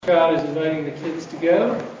Scott is inviting the kids to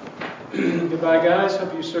go. Goodbye, guys.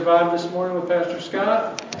 Hope you survived this morning with Pastor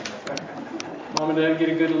Scott. Mom and Dad, get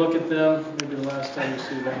a good look at them. Maybe the last time you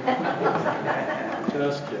see them.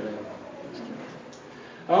 Just kidding.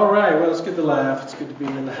 All right. Well, it's good to laugh. It's good to be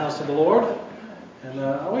in the house of the Lord. And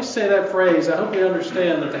I always say that phrase. I hope we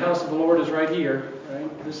understand that the house of the Lord is right here.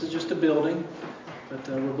 Right? This is just a building, but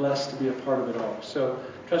we're blessed to be a part of it all. So,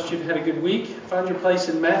 trust you've had a good week. Find your place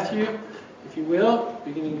in Matthew. If you will,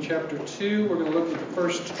 beginning chapter 2, we're going to look at the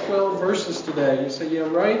first 12 verses today. You say, yeah,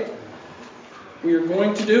 right? We are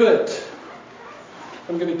going to do it.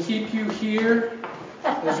 I'm going to keep you here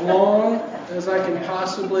as long as I can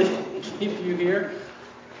possibly keep you here.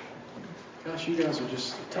 Gosh, you guys are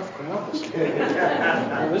just a tough crowd this morning.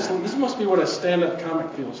 Well, this must be what a stand-up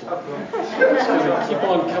comic feels like. Just going to keep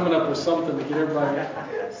on coming up with something to get everybody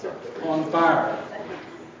on fire.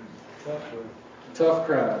 Tough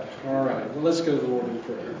crowd. All right. Well, let's go to the Lord in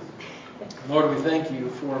prayer. Lord, we thank you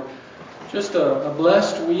for just a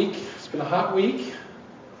blessed week. It's been a hot week,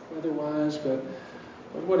 weather-wise, but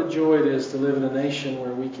what a joy it is to live in a nation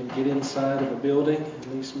where we can get inside of a building,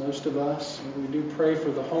 at least most of us. And we do pray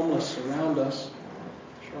for the homeless around us.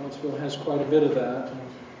 Charlottesville has quite a bit of that.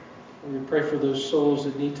 And we pray for those souls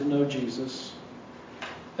that need to know Jesus.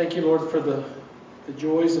 Thank you, Lord, for the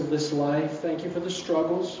joys of this life. Thank you for the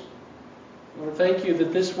struggles. Lord, thank you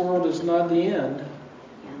that this world is not the end.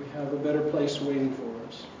 We have a better place waiting for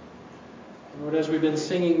us. Lord, as we've been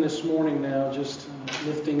singing this morning now, just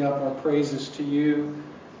lifting up our praises to you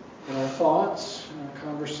in our thoughts, in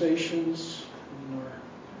our conversations, in our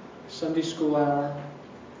Sunday school hour,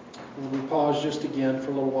 Lord, we pause just again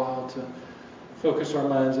for a little while to focus our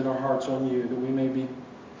minds and our hearts on you, that we may be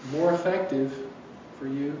more effective for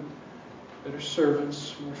you, better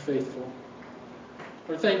servants, more faithful.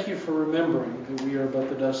 Lord, thank you for remembering that we are but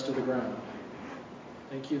the dust of the ground.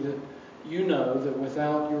 Thank you that you know that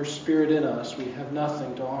without your Spirit in us, we have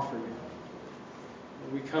nothing to offer you.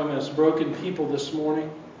 We come as broken people this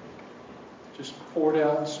morning, just poured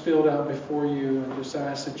out and spilled out before you, and just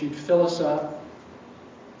ask that you'd fill us up,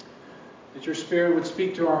 that your Spirit would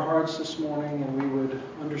speak to our hearts this morning, and we would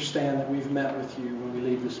understand that we've met with you when we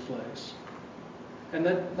leave this place. And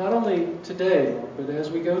that not only today, Lord, but as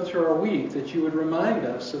we go through our week, that you would remind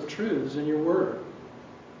us of truths in your word.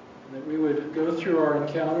 And that we would go through our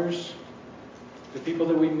encounters, the people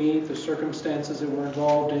that we meet, the circumstances that we're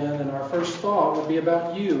involved in, and our first thought would be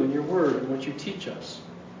about you and your word and what you teach us.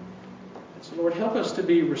 And so, Lord, help us to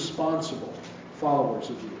be responsible followers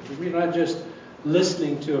of you. That we're not just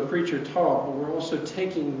listening to a preacher talk, but we're also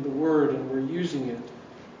taking the word and we're using it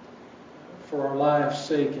for our lives'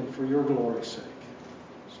 sake and for your glory's sake,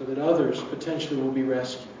 so that others potentially will be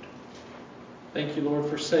rescued. Thank you, Lord,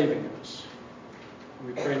 for saving us.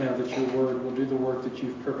 We pray now that your word will do the work that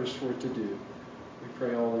you've purposed for it to do. We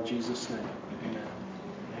pray all in Jesus' name. Amen.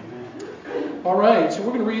 Amen. All right, so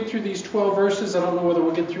we're going to read through these 12 verses. I don't know whether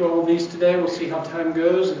we'll get through all of these today. We'll see how time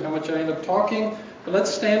goes and how much I end up talking. But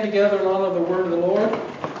let's stand together in honor of the word of the Lord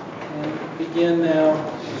and begin now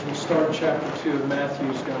as we start chapter 2 of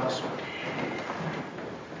Matthew's Gospel.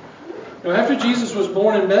 Now, after Jesus was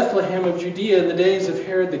born in Bethlehem of Judea in the days of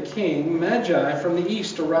Herod the king, Magi from the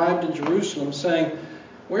east arrived in Jerusalem, saying,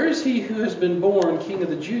 "Where is he who has been born King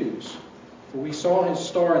of the Jews? For we saw his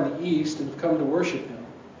star in the east and have come to worship him."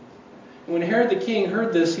 And when Herod the king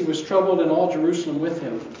heard this, he was troubled, and all Jerusalem with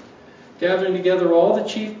him. Gathering together all the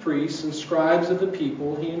chief priests and scribes of the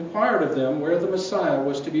people, he inquired of them where the Messiah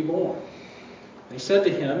was to be born. They said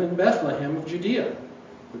to him, "In Bethlehem of Judea,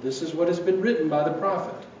 for this is what has been written by the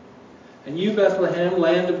prophet. And you, Bethlehem,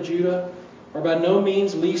 land of Judah, are by no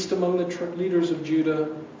means least among the leaders of Judah,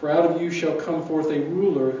 for out of you shall come forth a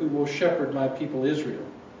ruler who will shepherd my people Israel."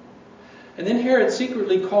 And then Herod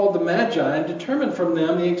secretly called the Magi and determined from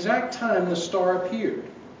them the exact time the star appeared.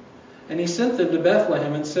 And he sent them to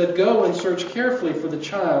Bethlehem and said, "Go and search carefully for the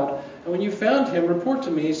child, and when you found him, report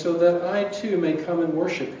to me, so that I too may come and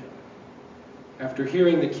worship him." After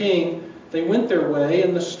hearing the king, they went their way,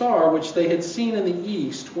 and the star which they had seen in the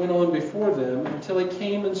east went on before them until it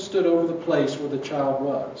came and stood over the place where the child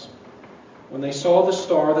was. When they saw the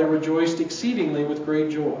star, they rejoiced exceedingly with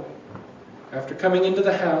great joy. After coming into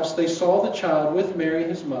the house, they saw the child with Mary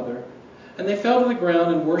his mother, and they fell to the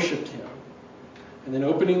ground and worshipped him. And then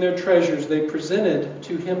opening their treasures, they presented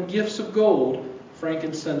to him gifts of gold,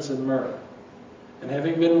 frankincense, and myrrh. And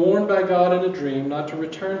having been warned by God in a dream not to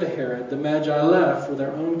return to Herod, the Magi left for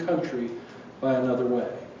their own country by another way.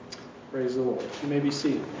 Praise the Lord. You may be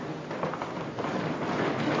seated.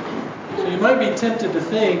 So you might be tempted to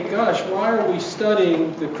think, gosh, why are we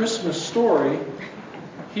studying the Christmas story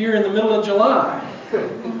here in the middle of July?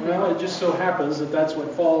 Well, it just so happens that that's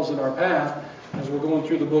what falls in our path as we're going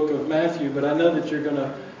through the book of Matthew. But I know that you're going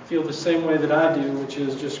to feel the same way that I do, which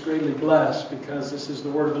is just greatly blessed because this is the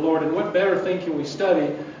word of the Lord. And what better thing can we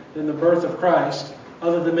study than the birth of Christ,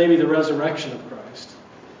 other than maybe the resurrection of Christ?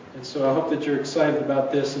 And so I hope that you're excited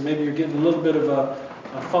about this, and maybe you're getting a little bit of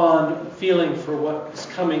a fond feeling for what is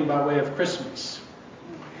coming by way of Christmas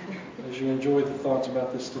as you enjoy the thoughts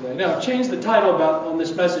about this today. Now, I've changed the title on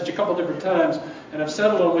this message a couple different times, and I've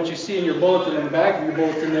settled on what you see in your bulletin, on the back of your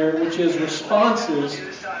bulletin there, which is Responses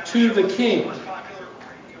to the King.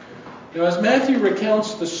 Now, as Matthew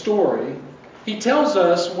recounts the story, he tells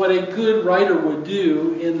us what a good writer would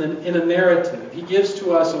do in a narrative. He gives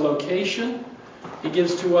to us a location, he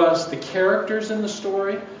gives to us the characters in the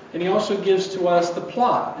story, and he also gives to us the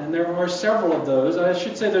plot. And there are several of those. I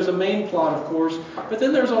should say there's a main plot, of course, but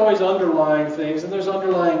then there's always underlying things, and there's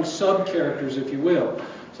underlying sub-characters, if you will.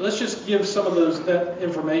 So let's just give some of that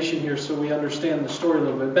information here so we understand the story a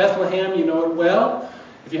little bit. Bethlehem, you know it well.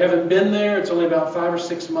 If you haven't been there, it's only about 5 or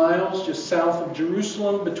 6 miles just south of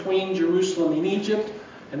Jerusalem, between Jerusalem and Egypt.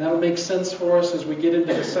 And that'll make sense for us as we get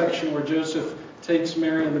into the section where Joseph takes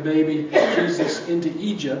Mary and the baby Jesus into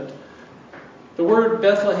Egypt. The word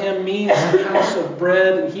Bethlehem means house of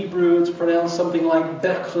bread. In Hebrew, it's pronounced something like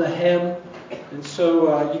Bethlehem. And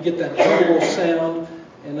so you get that dual sound,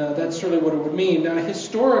 and that's really what it would mean. Now,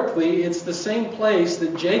 historically, it's the same place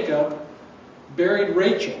that Jacob buried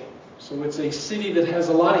Rachel. So it's a city that has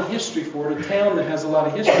a lot of history for it, a town that has a lot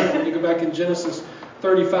of history for it. You go back in Genesis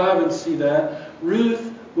 35 and see that.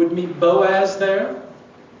 Ruth would meet Boaz there.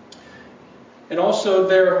 And also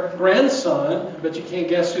their grandson, but you can't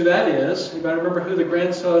guess who that is. Anybody remember who the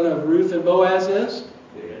grandson of Ruth and Boaz is?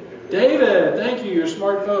 David. Thank you, you're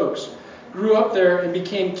smart folks. Grew up there and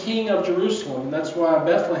became king of Jerusalem. And that's why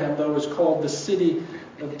Bethlehem, though, is called the city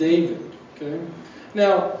of David. Okay.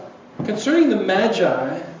 Now, concerning the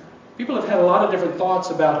Magi, people have had a lot of different thoughts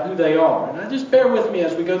about who they are. And just bear with me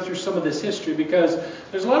as we go through some of this history, because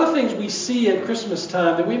there's a lot of things we see at Christmas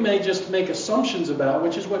time that we may just make assumptions about,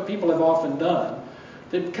 which is what people have often done,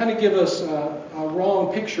 that kind of give us a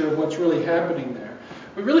wrong picture of what's really happening there.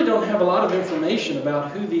 We really don't have a lot of information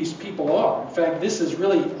about who these people are. In fact, this is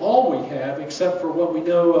really all we have, except for what we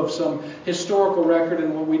know of some historical record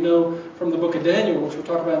and what we know from the book of Daniel, which we'll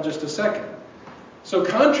talk about in just a second. So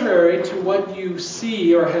contrary to what you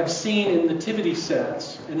see or have seen in nativity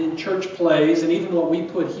sets and in church plays, and even what we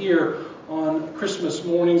put here on Christmas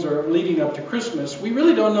mornings or leading up to Christmas, we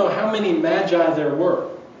really don't know how many magi there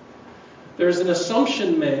were. There's an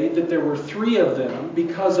assumption made that there were 3 of them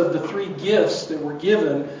because of the 3 gifts that were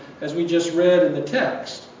given, as we just read in the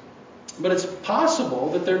text. But it's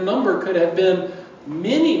possible that their number could have been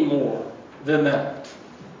many more than that.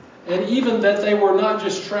 And even that they were not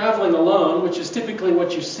just traveling alone, which is typically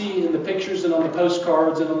what you see in the pictures and on the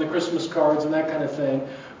postcards and on the Christmas cards and that kind of thing.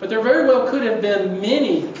 But there very well could have been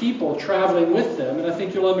many people traveling with them, and I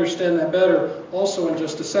think you'll understand that better also in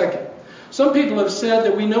just a second. Some people have said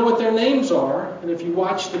that we know what their names are, and if you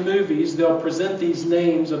watch the movies, they'll present these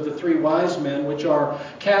names of the 3 wise men, which are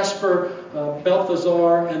Casper,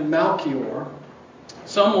 Balthazar, and Melchior.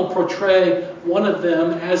 Some will portray one of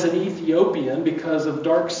them as an Ethiopian because of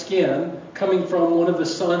dark skin, coming from one of the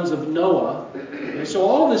sons of Noah. So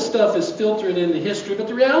all this stuff is filtered into history, but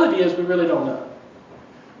the reality is we really don't know.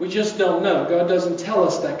 We just don't know. God doesn't tell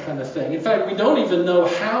us that kind of thing. In fact, we don't even know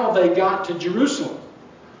how they got to Jerusalem.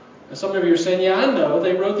 And some of you are saying, yeah, I know,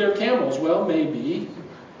 they rode their camels. Well, maybe.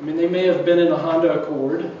 I mean, they may have been in a Honda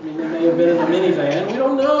Accord. I mean, they may have been in a minivan. We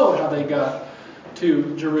don't know how they got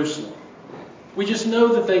to Jerusalem. We just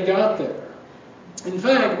know that they got there. In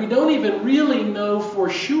fact, we don't even really know for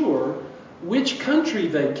sure which country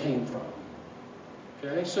they came from.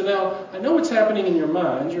 Okay, so now I know what's happening in your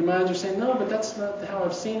minds. Your minds are saying, no, but that's not how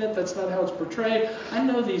I've seen it. That's not how it's portrayed. I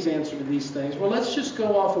know these answers to these things. Well, let's just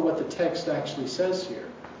go off of what the text actually says here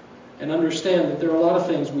and understand that there are a lot of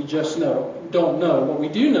things we just don't know. What we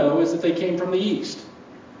do know is that they came from the east,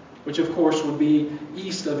 which of course would be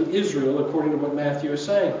east of Israel, according to what Matthew is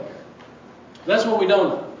saying. That's what we don't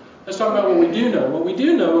know. Let's talk about what we do know. What we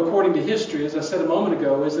do know, according to history, as I said a moment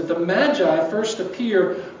ago, is that the Magi first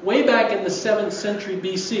appear way back in the 7th century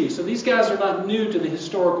BC. So these guys are not new to the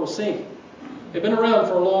historical scene. They've been around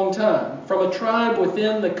for a long time, from a tribe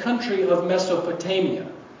within the country of Mesopotamia.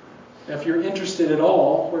 Now, if you're interested at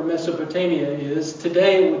all where Mesopotamia is,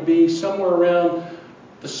 today it would be somewhere around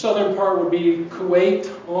the southern part would be Kuwait,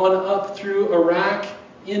 on up through Iraq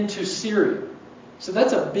into Syria. So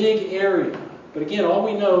that's a big area. But again, all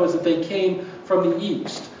we know is that they came from the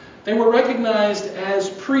east. They were recognized as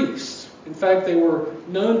priests. In fact, they were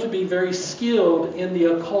known to be very skilled in the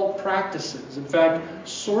occult practices. In fact,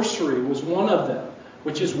 sorcery was one of them,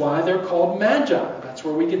 which is why they're called magi. That's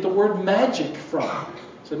where we get the word magic from.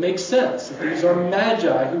 So it makes sense that these are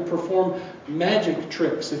magi who perform magic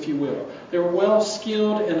tricks, if you will. They were well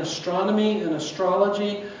skilled in astronomy and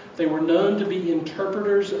astrology. They were known to be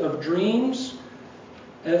interpreters of dreams,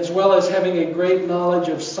 as well as having a great knowledge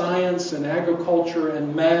of science and agriculture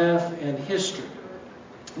and math and history.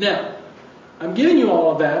 Now, I'm giving you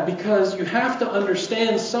all of that because you have to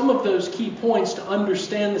understand some of those key points to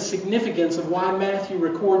understand the significance of why Matthew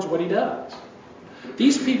records what he does.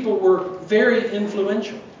 These people were very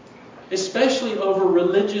influential, especially over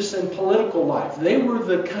religious and political life. They were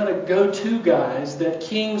the kind of go-to guys that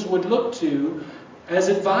kings would look to as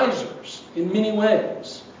advisors in many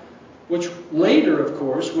ways, which later, of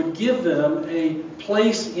course, would give them a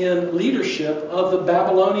place in leadership of the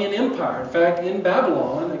Babylonian Empire. In fact, in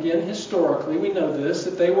Babylon, again, historically, we know this,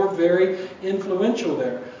 that they were very influential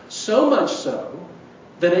there. So much so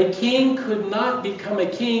that a king could not become a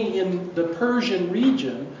king in the Persian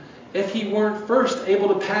region if he weren't first able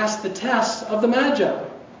to pass the tests of the Magi.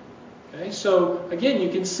 Okay, so again, you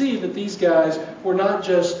can see that these guys were not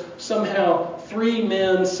just somehow three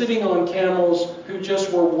men sitting on camels who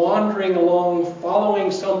just were wandering along,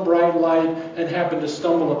 following some bright light, and happened to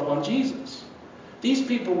stumble upon Jesus. These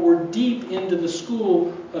people were deep into the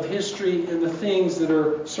school of history and the things that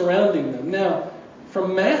are surrounding them. Now,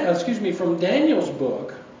 from Daniel's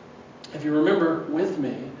book, if you remember with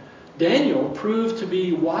me, Daniel proved to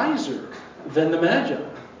be wiser than the Magi.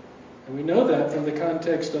 And we know that from the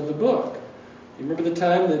context of the book. You remember the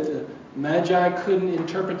time that the Magi couldn't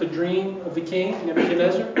interpret the dream of the king,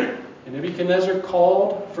 Nebuchadnezzar? And Nebuchadnezzar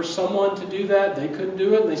called for someone to do that. They couldn't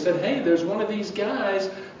do it. And they said, hey, there's one of these guys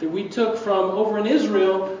that we took from over in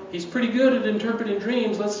Israel. He's pretty good at interpreting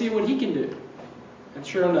dreams. Let's see what he can do. And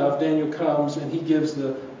sure enough, Daniel comes and he gives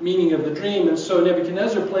the meaning of the dream. And so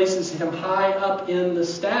Nebuchadnezzar places him high up in the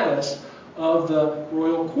status of the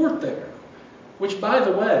royal court there. Which, by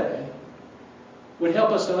the way, would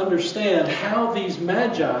help us to understand how these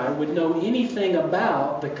magi would know anything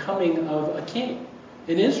about the coming of a king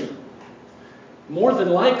in Israel. More than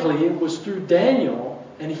likely, it was through Daniel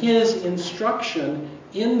and his instruction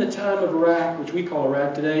in the time of Iraq, which we call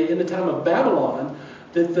Iraq today, in the time of Babylon,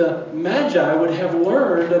 that the magi would have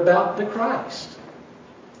learned about the Christ.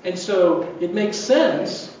 And so it makes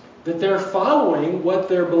sense that they're following what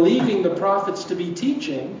they're believing the prophets to be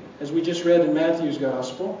teaching, as we just read in Matthew's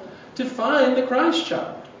gospel, to find the Christ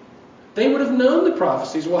child. They would have known the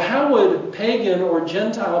prophecies. Well, how would pagan or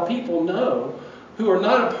Gentile people know, who are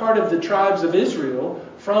not a part of the tribes of Israel,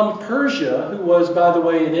 from Persia, who was, by the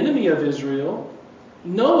way, an enemy of Israel,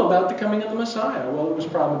 know about the coming of the Messiah? Well, it was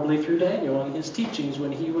probably through Daniel and his teachings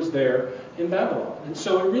when he was there in Babylon. And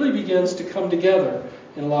so it really begins to come together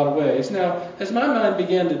in a lot of ways. Now, as my mind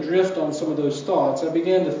began to drift on some of those thoughts, I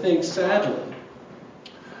began to think, sadly,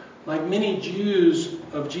 like many Jews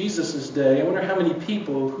of Jesus' day, I wonder how many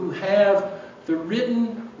people who have the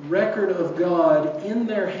written record of God in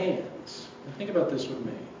their hands, and think about this with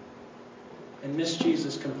me, and miss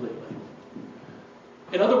Jesus completely.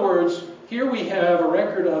 In other words, here we have a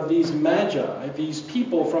record of these magi, these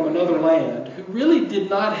people from another land, who really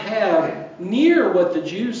did not have near what the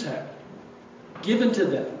Jews had given to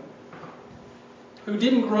them, who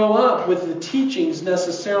didn't grow up with the teachings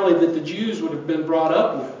necessarily that the Jews would have been brought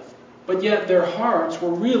up with. But yet their hearts were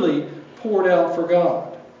really poured out for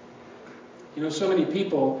God. You know, so many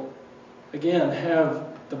people, again,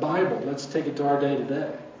 have the Bible, let's take it to our day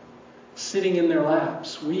today, sitting in their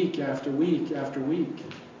laps week after week after week,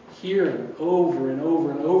 hearing over and over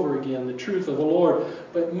and over again the truth of the Lord,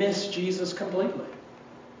 but miss Jesus completely.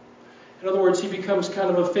 In other words, he becomes kind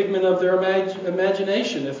of a figment of their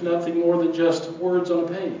imagination, if nothing more than just words on a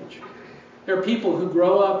page. There are people who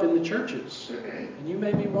grow up in the churches, and you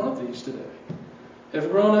may be one of these today, have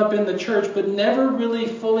grown up in the church but never really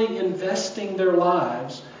fully investing their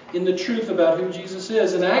lives in the truth about who Jesus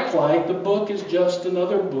is, and act like the book is just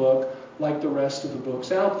another book like the rest of the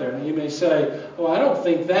books out there. Now you may say, oh, I don't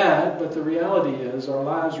think that, but the reality is our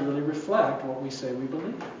lives really reflect what we say we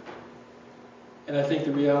believe. And I think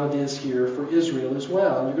the reality is here for Israel as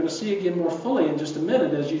well. And you're going to see again more fully in just a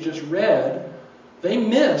minute, as you just read, they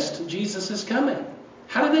missed Jesus' coming.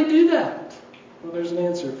 How did they do that? Well, there's an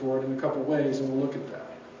answer for it in a couple ways, and we'll look at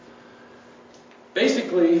that.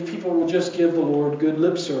 Basically, people will just give the Lord good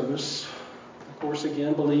lip service. Of course,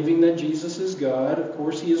 again, believing that Jesus is God. Of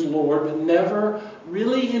course, he is Lord, but never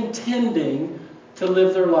really intending to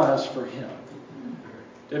live their lives for him.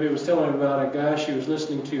 Debbie was telling me about a guy she was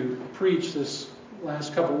listening to preach this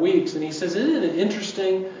last couple weeks, and he says, isn't it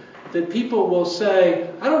interesting that people will say,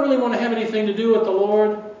 I don't really want to have anything to do with the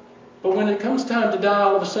Lord, but when it comes time to die,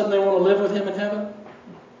 all of a sudden they want to live with Him in heaven?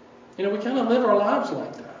 You know, we kind of live our lives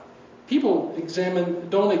like that. People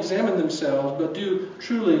don't examine themselves, but do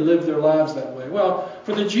truly live their lives that way. Well,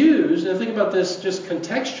 for the Jews, and think about this just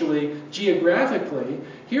contextually, geographically,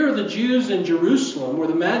 here are the Jews in Jerusalem, where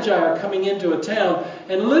the Magi are coming into a town,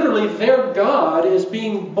 and literally their God is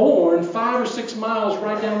being born 5 or 6 miles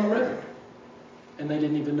right down the river. And they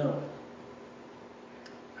didn't even know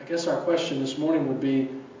it. I guess our question this morning would be,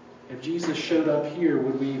 if Jesus showed up here,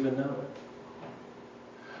 would we even know it?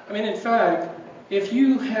 I mean, in fact, if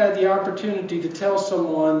you had the opportunity to tell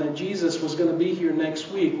someone that Jesus was going to be here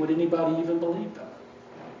next week, would anybody even believe that?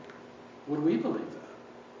 Would we believe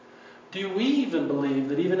that? Do we even believe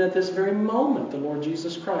that even at this very moment the Lord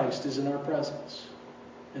Jesus Christ is in our presence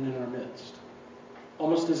and in our midst?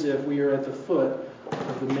 Almost as if we are at the foot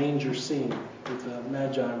of the manger scene that the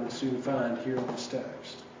Magi would soon find here in this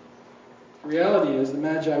text. The reality is the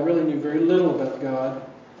Magi really knew very little about God,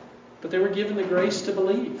 but they were given the grace to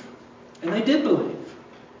believe. And they did believe.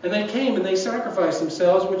 And they came and they sacrificed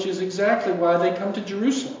themselves, which is exactly why they come to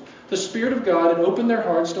Jerusalem. The Spirit of God had opened their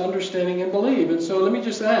hearts to understanding and believe. And so let me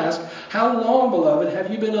just ask, how long, beloved,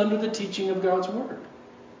 have you been under the teaching of God's Word?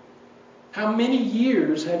 How many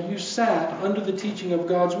years have you sat under the teaching of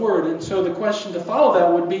God's Word? And so the question to follow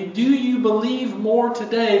that would be, do you believe more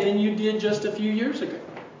today than you did just a few years ago?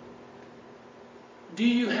 Do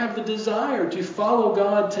you have the desire to follow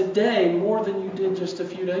God today more than you did just a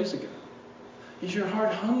few days ago? Is your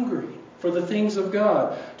heart hungry for the things of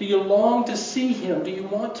God? Do you long to see Him? Do you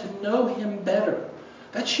want to know Him better?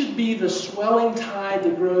 That should be the swelling tide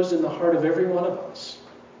that grows in the heart of every one of us.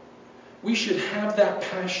 We should have that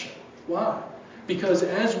passion. Why? Because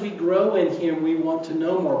as we grow in Him, we want to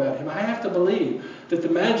know more about Him. I have to believe that the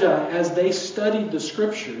Magi, as they studied the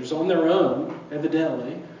Scriptures on their own,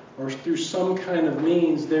 evidently, or through some kind of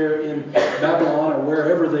means there in Babylon or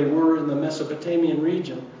wherever they were in the Mesopotamian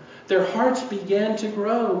region, their hearts began to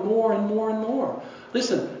grow more and more and more.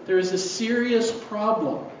 Listen, there is a serious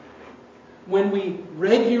problem when we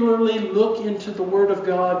regularly look into the Word of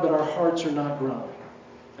God, but our hearts are not growing.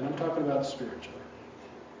 And I'm talking about spiritually.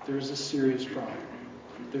 There's a serious problem.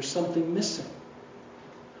 There's something missing.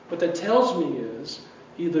 What that tells me is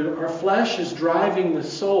either our flesh is driving the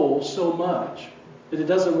soul so much that it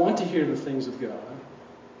doesn't want to hear the things of God,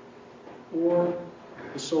 or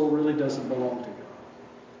the soul really doesn't belong to God.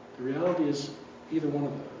 The reality is either one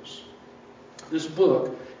of those. This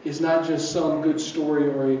book is not just some good story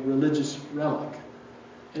or a religious relic.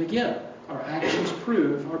 And again, our actions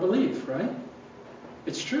prove our belief, right?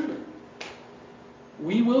 It's true.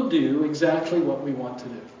 We will do exactly what we want to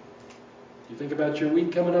do. You think about your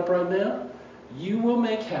week coming up right now? You will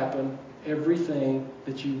make happen everything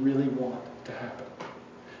that you really want to happen.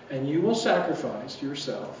 And you will sacrifice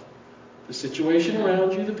yourself, the situation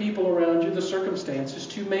around you, the people around you, the circumstances,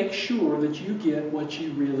 to make sure that you get what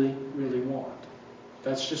you really, really want.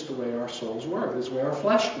 That's just the way our souls work. That's the way our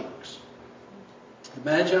flesh works. The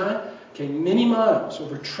Magi came many miles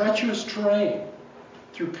over treacherous terrain,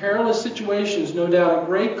 through perilous situations, no doubt at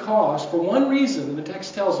great cost, for one reason, and the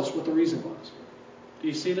text tells us what the reason was. Do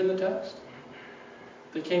you see it in the text?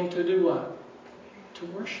 They came to do what? To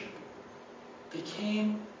worship. They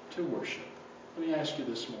came to worship. Let me ask you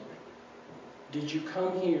this morning. Did you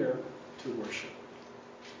come here to worship?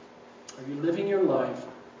 Are you living your life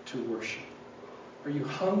to worship? Are you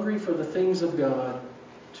hungry for the things of God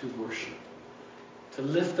to worship? To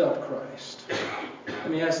lift up Christ?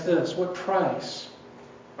 Let me ask this. What price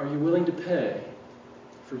are you willing to pay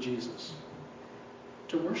for Jesus?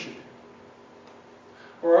 To worship Him?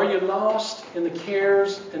 Or are you lost in the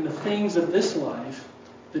cares and the things of this life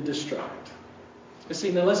that distract? You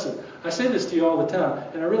see, now listen, I say this to you all the time,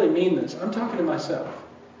 and I really mean this. I'm talking to myself.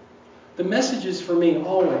 The message is for me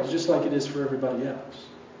always, just like it is for everybody else.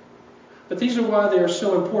 But these are why they are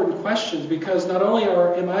so important questions, because not only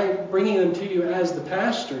am I bringing them to you as the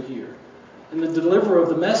pastor here and the deliverer of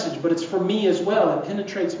the message, but it's for me as well. It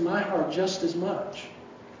penetrates my heart just as much.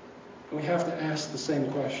 And we have to ask the same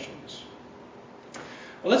questions.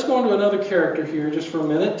 Well, let's go on to another character here just for a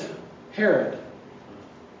minute. Herod.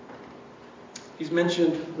 He's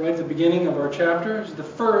mentioned right at the beginning of our chapter. He's the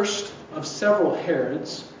first of several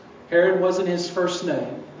Herods. Herod wasn't his first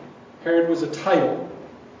name. Herod was a title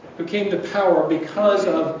who came to power because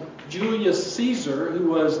of Julius Caesar, who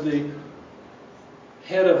was the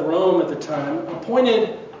head of Rome at the time,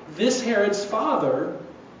 appointed this Herod's father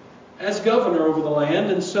as governor over the land.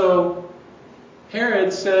 And so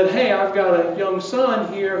Herod said, hey, I've got a young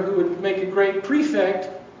son here who would make a great prefect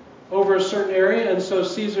over a certain area. And so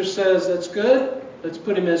Caesar says, that's good. Let's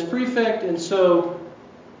put him as prefect. And so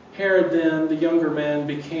Herod then, the younger man,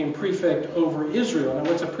 became prefect over Israel. Now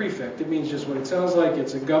what's a prefect? It means just what it sounds like.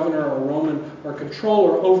 It's a governor or Roman or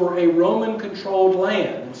controller over a Roman-controlled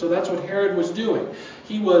land. And so that's what Herod was doing.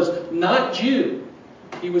 He was not Jew.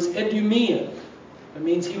 He was Edomian. That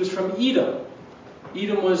means he was from Edom.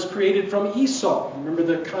 Edom was created from Esau. Remember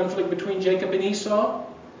the conflict between Jacob and Esau?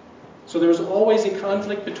 So there was always a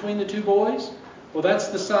conflict between the two boys. Well, that's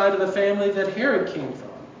the side of the family that Herod came from.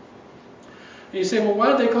 And you say, well,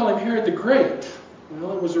 why did they call him Herod the Great?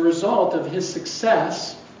 Well, it was a result of his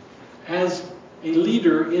success as a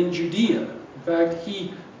leader in Judea. In fact,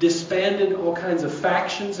 he disbanded all kinds of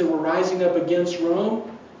factions that were rising up against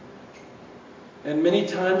Rome. And many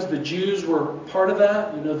times the Jews were part of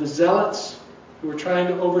that. You know, the Zealots who were trying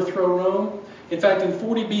to overthrow Rome. In fact, in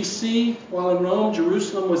 40 BC, while in Rome,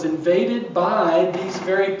 Jerusalem was invaded by these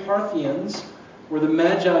very Parthians, where the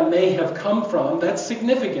Magi may have come from. That's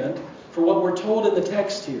significant for what we're told in the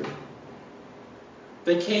text here.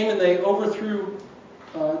 They came and they overthrew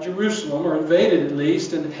Jerusalem, or invaded at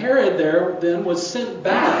least, and Herod there then was sent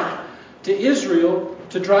back to Israel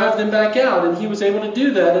to drive them back out, and he was able to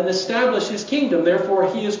do that and establish his kingdom.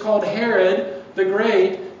 Therefore, he is called Herod the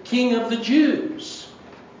Great, King of the Jews.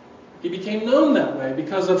 He became known that way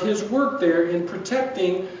because of his work there in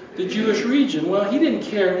protecting the Jewish region. Well, he didn't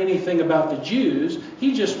care anything about the Jews.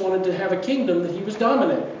 He just wanted to have a kingdom that he was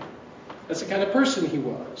dominating. That's the kind of person he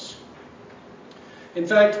was. In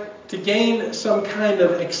fact, to gain some kind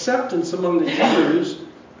of acceptance among the Jews,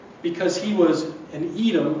 because he was an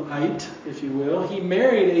Edomite, if you will, he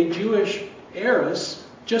married a Jewish heiress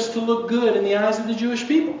just to look good in the eyes of the Jewish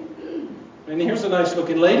people. And here's a nice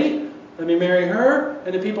looking lady. Let me marry her,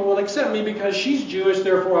 and the people will accept me because she's Jewish,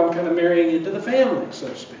 therefore I'm kind of marrying into the family, so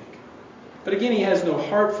to speak. But again, he has no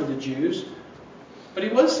heart for the Jews. But he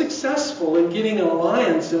was successful in getting an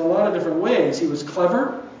alliance in a lot of different ways. He was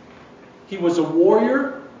clever. He was a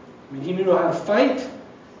warrior. I mean, he knew how to fight.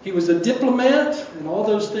 He was a diplomat. And all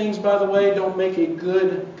those things, by the way, don't make a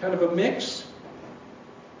good kind of a mix.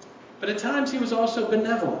 But at times he was also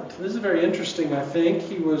benevolent. This is very interesting, I think.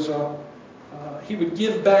 He would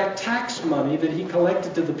give back tax money that he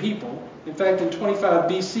collected to the people. In fact, in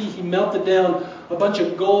 25 BC, he melted down a bunch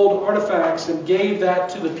of gold artifacts and gave that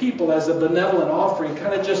to the people as a benevolent offering,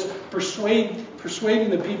 kind of just persuading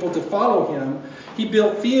the people to follow him. He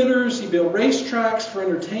built theaters, he built racetracks for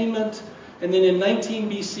entertainment, and then in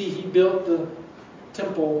 19 BC, he built the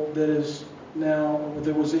temple that is now,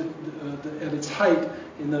 that was at its height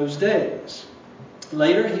in those days.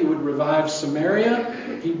 Later, he would revive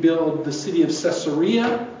Samaria. He built the city of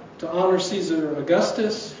Caesarea to honor Caesar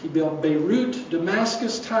Augustus. He built Beirut,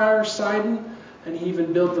 Damascus, Tyre, Sidon, and he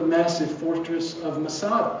even built the massive fortress of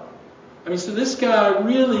Masada. I mean, so this guy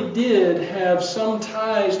really did have some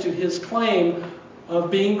ties to his claim of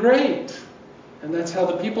being great. And that's how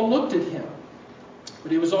the people looked at him.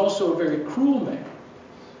 But he was also a very cruel man.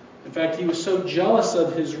 In fact, he was so jealous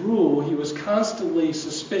of his rule, he was constantly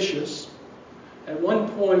suspicious. At one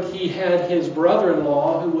point, he had his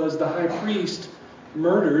brother-in-law, who was the high priest,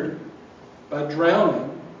 murdered by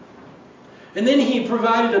drowning. And then he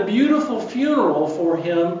provided a beautiful funeral for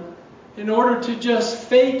him in order to just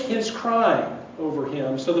fake his crying over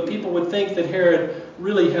him, so the people would think that Herod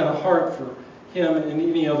really had a heart for him and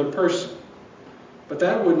any other person. But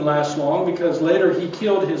that wouldn't last long, because later he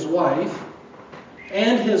killed his wife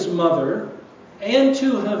and his mother and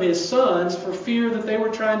 2 of his sons for fear that they were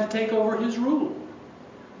trying to take over his rule.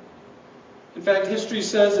 In fact, history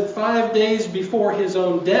says that 5 days before his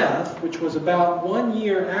own death, which was about 1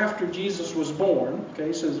 year after Jesus was born,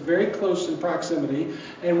 okay, so it's very close in proximity,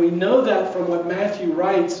 and we know that from what Matthew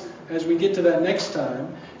writes as we get to that next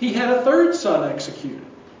time, he had a 3rd son executed.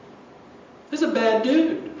 This is a bad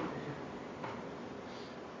dude.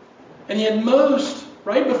 And he had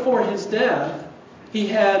right before his death, he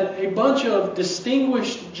had a bunch of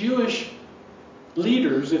distinguished Jewish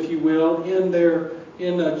leaders, if you will, in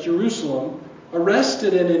Jerusalem,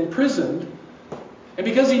 arrested and imprisoned. And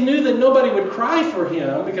because he knew that nobody would cry for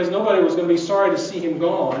him, because nobody was going to be sorry to see him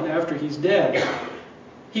gone after he's dead,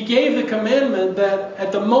 he gave the commandment that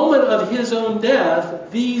at the moment of his own death,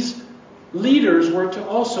 these leaders were to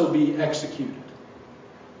also be executed,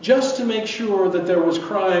 just to make sure that there was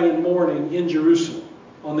crying and mourning in Jerusalem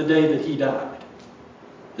on the day that he died.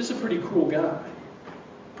 This is a pretty cruel guy,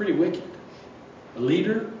 pretty wicked. A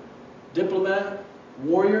leader, diplomat,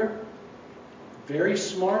 warrior, very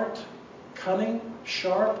smart, cunning,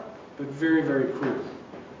 sharp, but very, very cruel.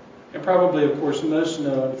 And probably, of course, most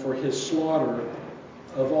known for his slaughter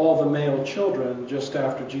of all the male children just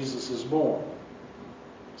after Jesus is born.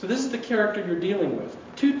 So this is the character you're dealing with.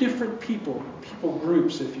 Two different people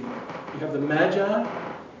groups, if you will. You have the Magi,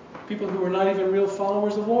 people who were not even real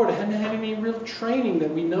followers of the Lord, hadn't had any real training that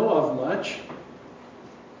we know of much.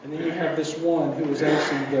 And then you have this one who was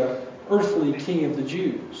actually the earthly king of the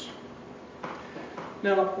Jews.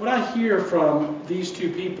 Now, what I hear from these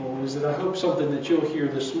two people is that I hope something that you'll hear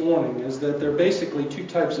this morning is that there are basically two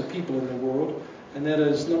types of people in the world, and that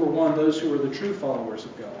is, number one, those who are the true followers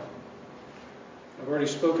of God. I've already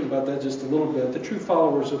spoken about that just a little bit. The true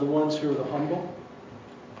followers are the ones who are the humble,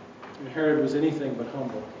 and Herod was anything but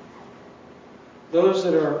humble. Those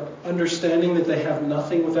that are understanding that they have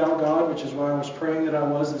nothing without God, which is why I was praying that I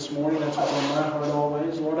was this morning. That's what's on my heart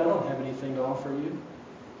always. Lord, I don't have anything to offer you.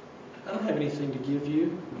 I don't have anything to give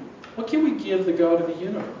you. What can we give the God of the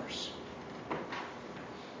universe?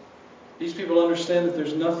 These people understand that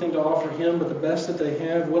there's nothing to offer Him but the best that they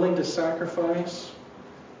have, willing to sacrifice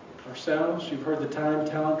ourselves. You've heard the time,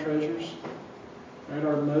 talent, treasures. Right?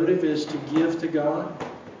 Our motive is to give to God,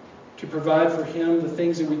 to provide for Him the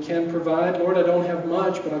things that we can provide. Lord, I don't have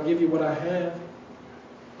much, but I'll give you what I have.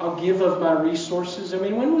 I'll give of my resources. I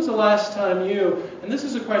mean, when was the last time you, and this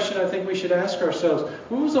is a question I think we should ask ourselves,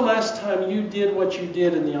 when was the last time you did what you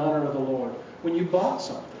did in the honor of the Lord? When you bought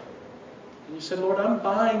something. And you said, Lord, I'm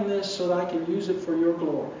buying this so that I can use it for your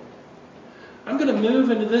glory. I'm going to move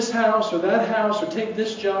into this house or that house or take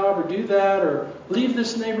this job or do that or leave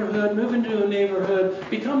this neighborhood, move into a neighborhood,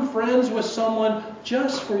 become friends with someone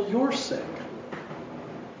just for your sake.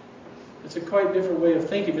 It's a quite different way of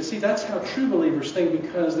thinking. But see, that's how true believers think,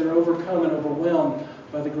 because they're overcome and overwhelmed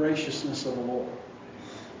by the graciousness of the Lord.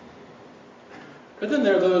 But then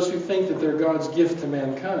there are those who think that they're God's gift to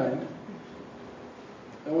mankind.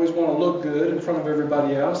 They always want to look good in front of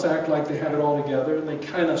everybody else, act like they have it all together, and they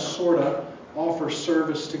kind of, sort of, offer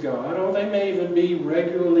service to God. Or they may even be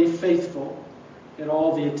regularly faithful in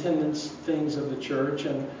all the attendance things of the church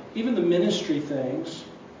and even the ministry things,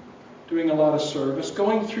 doing a lot of service,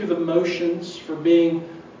 going through the motions for being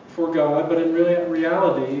for God, but in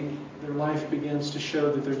reality, their life begins to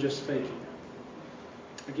show that they're just faking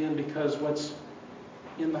it. Again, because what's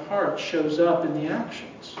in the heart shows up in the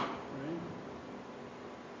actions. Right?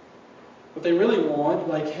 What they really want,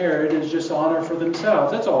 like Herod, is just honor for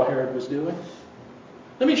themselves. That's all Herod was doing.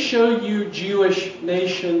 Let me show you, Jewish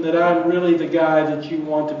nation, that I'm really the guy that you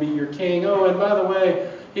want to be your king. Oh, and by the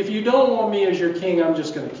way, if you don't want me as your king, I'm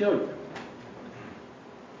just going to kill you.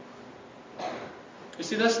 You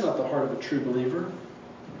see, that's not the heart of a true believer.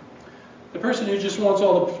 The person who just wants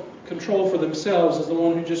all the control for themselves is the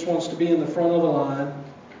one who just wants to be in the front of the line,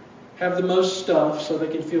 have the most stuff so they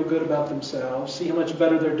can feel good about themselves, see how much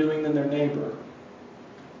better they're doing than their neighbor,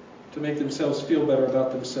 to make themselves feel better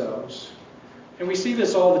about themselves. And we see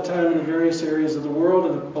this all the time in the various areas of the world,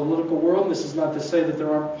 in the political world. And this is not to say that there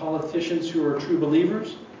aren't politicians who are true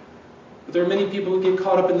believers, but there are many people who get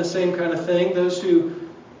caught up in the same kind of thing. Those who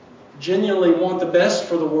genuinely want the best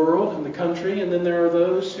for the world and the country, and then there are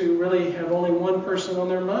those who really have only one person on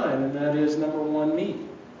their mind, and that is, number one, me.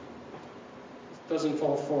 It doesn't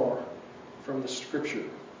fall far from the Scripture.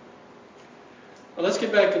 Well, let's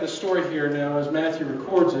get back to the story here now as Matthew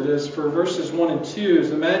records it. As for verses 1 and 2, as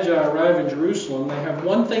the Magi arrive in Jerusalem, they have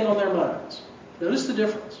one thing on their minds. Notice the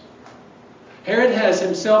difference. Herod has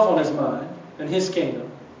himself on his mind and his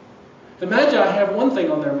kingdom. The Magi have one thing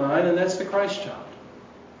on their mind, and that's the Christ child.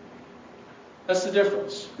 That's the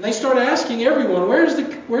difference. And they start asking everyone, where's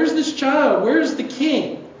this child? Where's the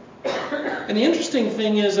king? And the interesting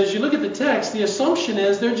thing is, as you look at the text, the assumption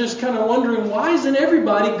is they're just kind of wondering, why isn't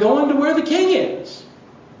everybody going to where the king is?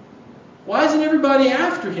 Why isn't everybody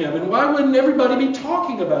after him? And why wouldn't everybody be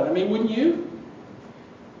talking about it? I mean, wouldn't you?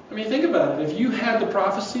 I mean, think about it. If you had the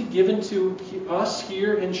prophecy given to us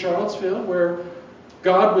here in Charlottesville, where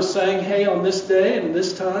God was saying, hey, on this day and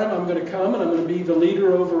this time, I'm going to come and I'm going to be the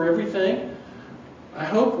leader over everything, I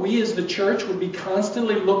hope we as the church would be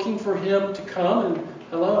constantly looking for him to come. And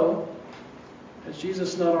hello, has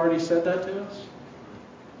Jesus not already said that to us?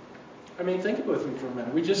 I mean, think with me for a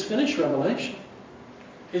minute. We just finished Revelation.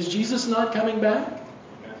 Is Jesus not coming back?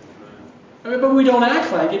 I mean, but we don't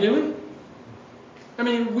act like it, do we? I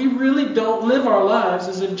mean, we really don't live our lives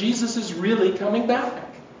as if Jesus is really coming back.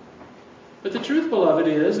 But the truth, beloved,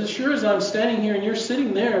 is, as sure as I'm standing here and you're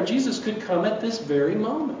sitting there, Jesus could come at this very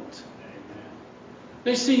moment.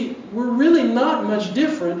 Now, see, we're really not much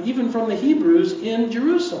different even from the Hebrews in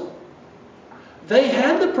Jerusalem. They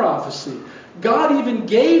had the prophecy. God even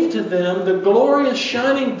gave to them the glorious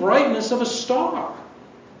shining brightness of a star.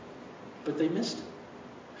 But they missed it.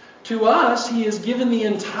 To us, He has given the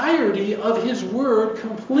entirety of His Word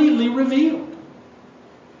completely revealed.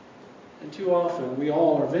 And too often, we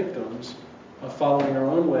all are victims of following our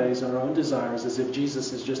own ways and our own desires as if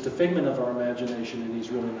Jesus is just a figment of our imagination and He's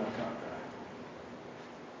really not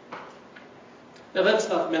God. Now, that's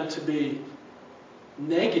not meant to be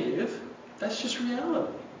negative. That's just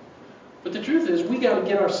reality. But the truth is, we got to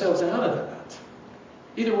get ourselves out of that.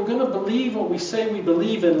 Either we're going to believe what we say we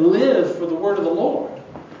believe and live for the word of the Lord,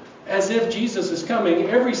 as if Jesus is coming.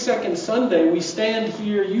 Every second Sunday, we stand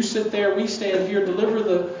here, you sit there, we stand here, deliver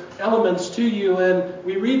the elements to you, and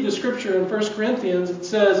we read the scripture in 1 Corinthians. It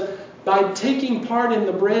says, by taking part in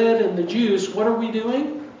the bread and the juice, what are we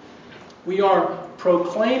doing? We are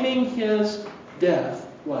proclaiming His death,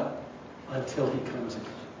 what? Until He comes again.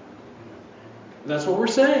 That's what we're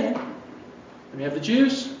saying. And we have the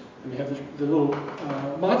juice, and we have the little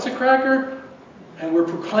matzah cracker, and we're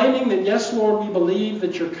proclaiming that, yes, Lord, we believe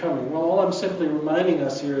that You're coming. Well, all I'm simply reminding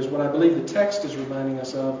us here is what I believe the text is reminding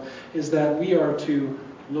us of, is that we are to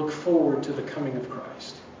look forward to the coming of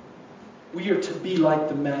Christ. We are to be like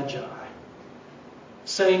the Magi,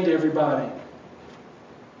 saying to everybody,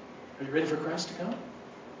 are you ready for Christ to come?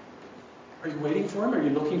 Are you waiting for Him? Are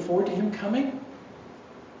you looking forward to Him coming?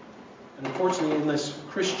 And unfortunately, in this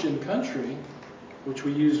Christian country, which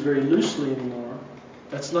we use very loosely anymore,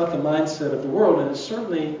 that's not the mindset of the world, and it's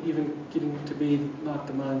certainly even getting to be not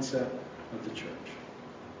the mindset of the church.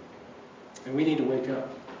 And we need to wake up.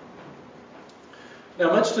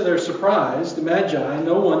 Now, much to their surprise, the Magi,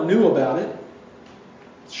 no one knew about it.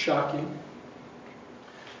 It's shocking.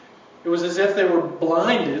 It was as if they were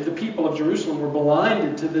blinded, the people of Jerusalem were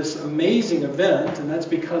blinded to this amazing event, and that's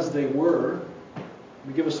because they were.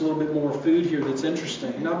 We give us a little bit more food here that's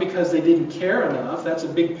interesting. Not because they didn't care enough, that's a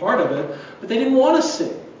big part of it, but they didn't want to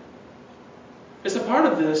see. As a part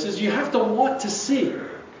of this is you have to want to see.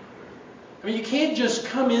 I mean, you can't just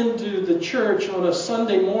come into the church on a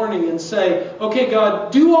Sunday morning and say, okay,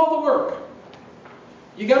 God, do all the work.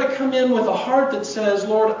 You got to come in with a heart that says,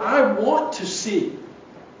 Lord, I want to see.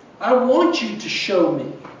 I want You to show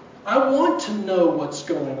me. I want to know what's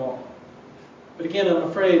going on. But again, I'm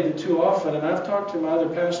afraid that too often, and I've talked to my other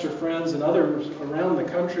pastor friends and others around the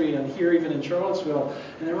country and here even in Charlottesville,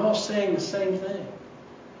 and they're all saying the same thing.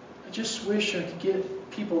 I just wish I could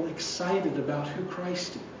get people excited about who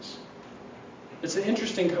Christ is. It's an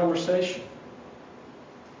interesting conversation.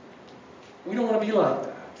 We don't want to be like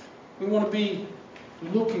that. We want to be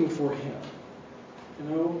looking for Him.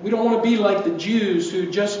 We don't want to be like the Jews who,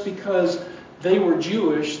 just because they were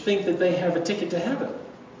Jewish, think that they have a ticket to heaven.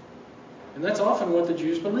 And that's often what the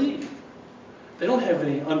Jews believe. They don't have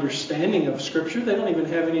any understanding of Scripture. They don't even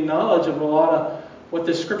have any knowledge of a lot of what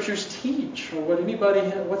the Scriptures teach or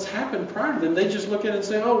what's happened prior to them. They just look at it and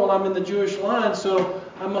say, oh, well, I'm in the Jewish line, so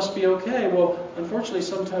I must be okay. Well, unfortunately,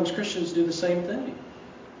 sometimes Christians do the same thing.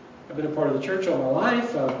 I've been a part of the church all my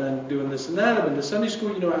life. I've been doing this and that. I've been to Sunday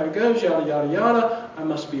school. You know how it goes, yada, yada, yada. I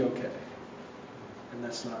must be okay. And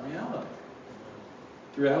that's not reality.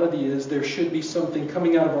 The reality is there should be something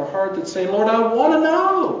coming out of our heart that's saying, Lord, I want to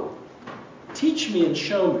know. Teach me and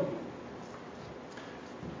show me.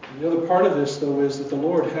 And the other part of this, though, is that the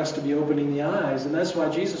Lord has to be opening the eyes. And that's why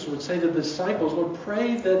Jesus would say to the disciples, Lord,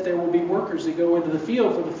 pray that there will be workers that go into the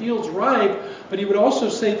field, for the field's ripe. But He would also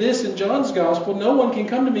say this in John's Gospel, no one can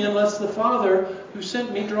come to me unless the Father who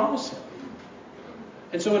sent me draws him.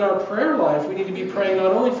 And so in our prayer life, we need to be praying not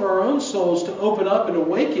only for our own souls to open up and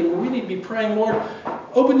awaken, but we need to be praying, Lord,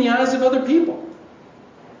 open the eyes of other people.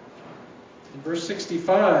 In verse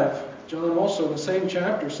 65, John also in the same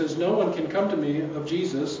chapter says, no one can come to me of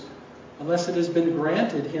Jesus unless it has been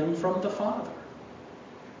granted him from the Father.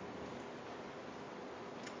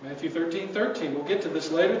 Matthew 13:13. We'll get to this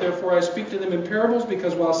later. Therefore I speak to them in parables,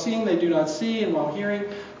 because while seeing they do not see, and while hearing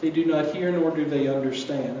they do not hear, nor do they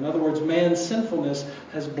understand. In other words, man's sinfulness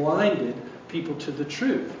has blinded people to the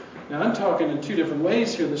truth. Now I'm talking in two different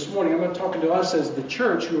ways here this morning. I'm not talking to us as the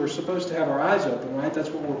church who are supposed to have our eyes open, right? That's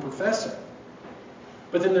what we're professing.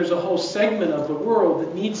 But then there's a whole segment of the world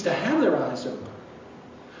that needs to have their eyes open.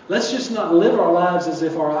 Let's just not live our lives as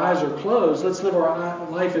if our eyes are closed. Let's live our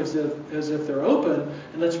life as if they're open.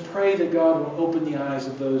 And let's pray that God will open the eyes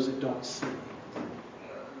of those that don't see.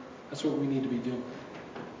 That's what we need to be doing.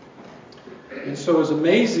 And so as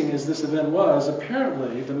amazing as this event was,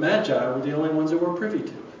 apparently the Magi were the only ones that were privy to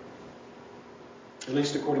it. At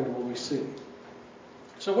least according to what we see.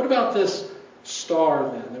 So what about this star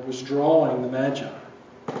then that was drawing the Magi?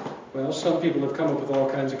 Well, some people have come up with all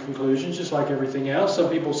kinds of conclusions, just like everything else. Some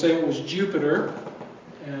people say it was Jupiter,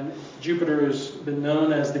 and Jupiter has been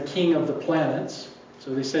known as the king of the planets.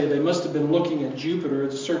 So they say they must have been looking at Jupiter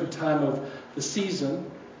at a certain time of the season.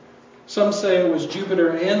 Some say it was Jupiter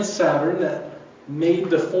and Saturn that made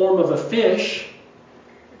the form of a fish.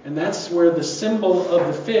 And that's where the symbol of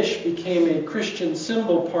the fish became a Christian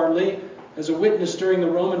symbol, partly as a witness during the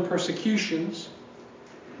Roman persecutions.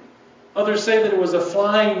 Others say that it was a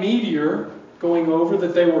flying meteor going over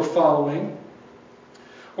that they were following,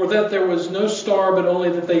 or that there was no star but only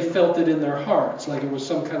that they felt it in their hearts, like it was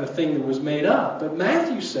some kind of thing that was made up. But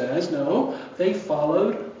Matthew says, no, they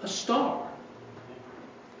followed a star.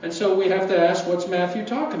 And so we have to ask, what's Matthew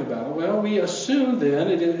talking about? Well, we assume then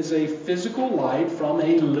it is a physical light from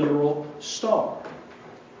a literal star.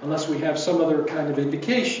 Unless we have some other kind of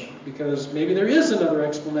indication. Because maybe there is another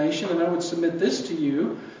explanation, and I would submit this to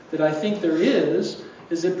you, that I think there is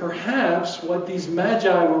that perhaps what these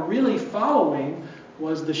magi were really following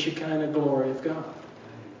was the Shekinah glory of God.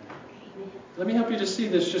 Let me help you to see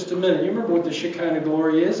this just a minute. You remember what the Shekinah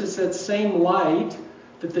glory is? It's that same light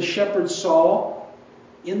that the shepherds saw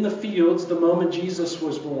in the fields the moment Jesus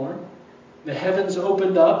was born. The heavens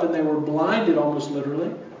opened up and they were blinded, almost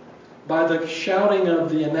literally, by the shouting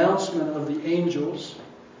of the announcement of the angels.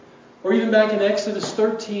 Or even back in Exodus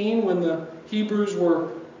 13, when the Hebrews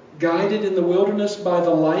were guided in the wilderness by the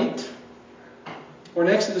light. Or in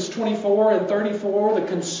Exodus 24 and 34, the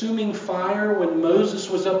consuming fire when Moses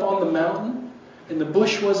was up on the mountain and the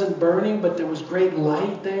bush wasn't burning, but there was great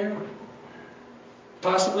light there.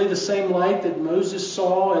 Possibly the same light that Moses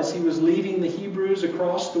saw as he was leading the Hebrews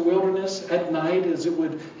across the wilderness at night as it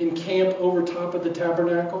would encamp over top of the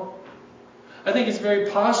tabernacle. I think it's very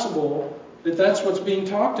possible that that's what's being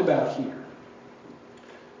talked about here.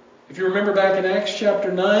 If you remember back in Acts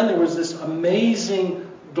chapter 9, there was this amazing,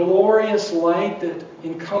 glorious light that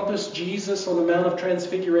encompassed Jesus on the Mount of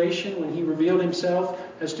Transfiguration when he revealed himself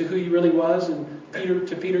as to who he really was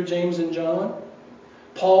to Peter, James, and John.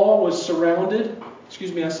 Paul was surrounded,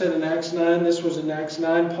 I said in Acts 9, this was in Acts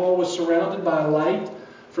 9. Paul was surrounded by a light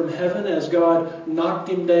from heaven as God knocked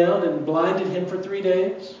him down and blinded him for 3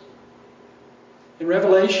 days. In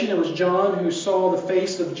Revelation, it was John who saw the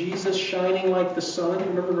face of Jesus shining like the sun.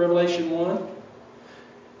 Remember Revelation 1?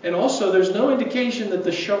 And also, there's no indication that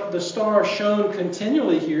the star shone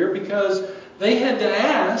continually here because they had to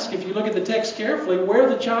ask, if you look at the text carefully, where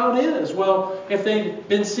the child is. Well, if they'd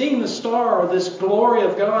been seeing the star or this glory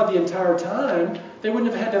of God the entire time, they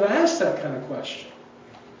wouldn't have had to ask that kind of question.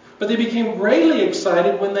 But they became greatly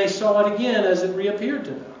excited when they saw it again as it reappeared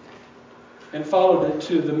to them and followed it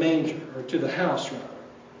to the manger, or to the house rather.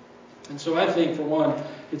 And so I think, for one,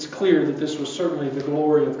 it's clear that this was certainly the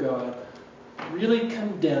glory of God, really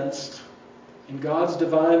condensed in God's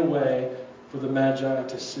divine way for the Magi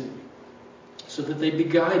to see, so that they'd be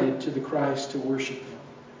guided to the Christ to worship Him,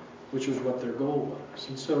 which was what their goal was.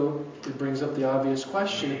 And so it brings up the obvious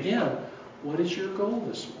question again, what is your goal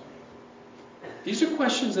this morning? These are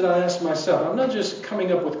questions that I ask myself. I'm not just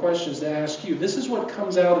coming up with questions to ask you. This is what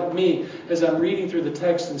comes out at me as I'm reading through the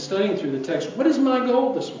text and studying through the text. What is my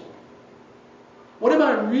goal this morning? What am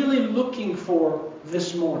I really looking for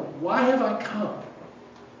this morning? Why have I come?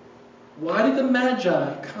 Why did the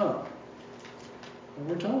Magi come? Well,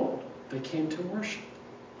 we're told they came to worship.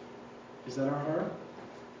 Is that our heart?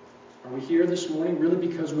 Are we here this morning really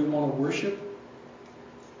because we want to worship?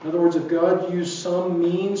 In other words, if God used some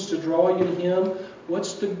means to draw you to Him,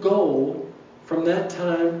 what's the goal from that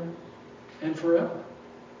time and forever?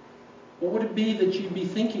 What would it be that you'd be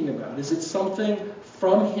thinking about? Is it something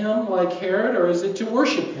from Him like Herod, or is it to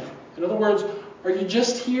worship Him? In other words, are you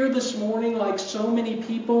just here this morning like so many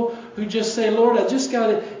people who just say, Lord, you just got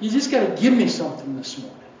to give me something this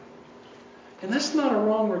morning? And that's not a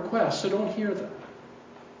wrong request, so don't hear that.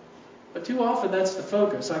 But too often that's the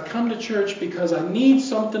focus. I come to church because I need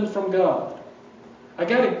something from God. I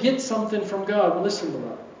got to get something from God. Well, listen,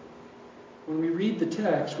 beloved. When we read the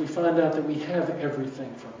text, we find out that we have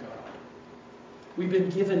everything from God. We've been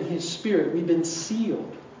given His Spirit. We've been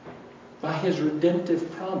sealed by His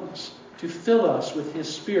redemptive promise to fill us with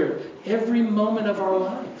His Spirit every moment of our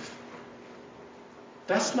life.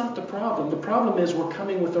 That's not the problem. The problem is we're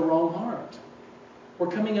coming with the wrong heart. We're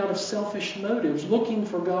coming out of selfish motives, looking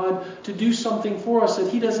for God to do something for us that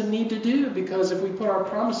He doesn't need to do, because if we put our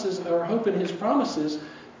hope in His promises,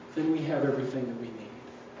 then we have everything that we need.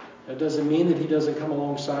 That doesn't mean that He doesn't come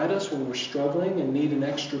alongside us when we're struggling and need an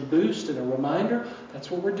extra boost and a reminder. That's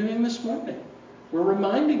what we're doing this morning. We're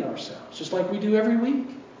reminding ourselves, just like we do every week.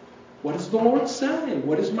 What does the Lord say?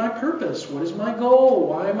 What is my purpose? What is my goal?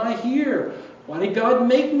 Why am I here? Why did God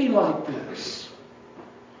make me like this?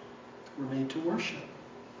 We're made to worship.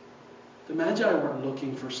 The Magi weren't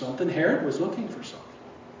looking for something. Herod was looking for something.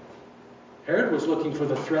 Herod was looking for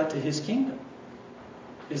the threat to his kingdom.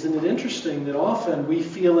 Isn't it interesting that often we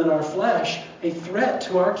feel in our flesh a threat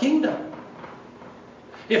to our kingdom?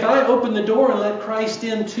 If I open the door and let Christ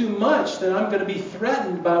in too much, then I'm going to be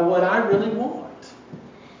threatened by what I really want.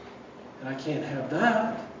 And I can't have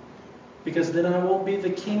that, because then I won't be the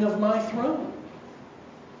king of my throne.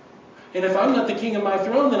 And if I'm not the king of my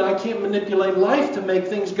throne, then I can't manipulate life to make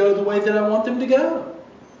things go the way that I want them to go.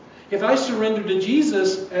 If I surrender to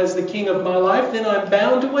Jesus as the king of my life, then I'm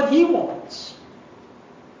bound to what he wants.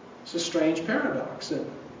 It's a strange paradox. And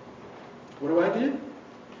what do I do?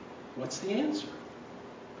 What's the answer?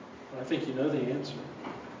 Well, I think you know the answer.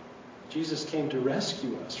 Jesus came to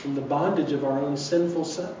rescue us from the bondage of our own sinful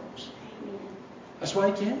selves. That's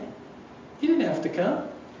why he came. He didn't have to come.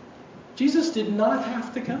 Jesus did not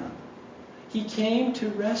have to come. He came to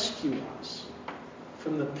rescue us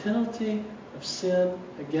from the penalty of sin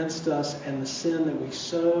against us and the sin that we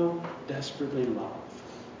so desperately love.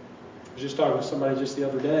 I was just talking with somebody just the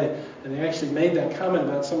other day, and they actually made that comment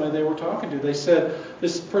about somebody they were talking to. They said,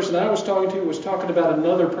 this person I was talking to was talking about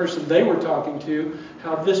another person they were talking to,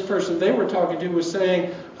 how this person they were talking to was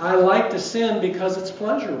saying, I like to sin because it's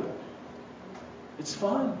pleasurable. It's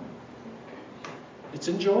fun. It's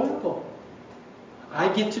enjoyable. I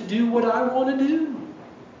get to do what I want to do.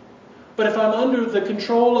 But if I'm under the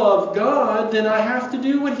control of God, then I have to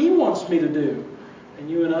do what he wants me to do. And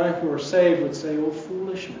you and I who are saved would say, oh,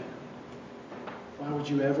 foolish man. Why would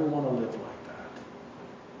you ever want to live like that?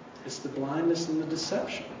 It's the blindness and the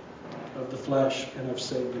deception of the flesh and of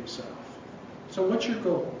Satan himself. So what's your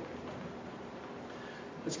goal?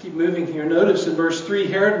 Let's keep moving here. Notice in verse 3,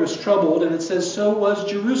 Herod was troubled, and it says, so was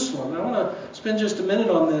Jerusalem. I want to spend just a minute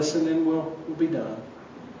on this, and then we'll be done.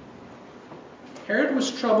 Herod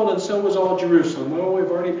was troubled, and so was all Jerusalem. Well,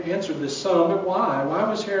 we've already answered this some, but why? Why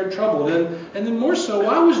was Herod troubled? And then more so,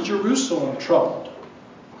 why was Jerusalem troubled?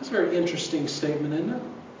 That's a very interesting statement, isn't it?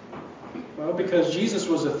 Well, because Jesus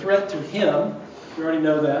was a threat to him. We already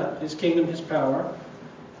know that. His kingdom, his power.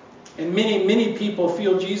 And many people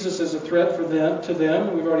feel Jesus as a threat to them.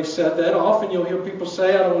 And we've already said that. Often you'll hear people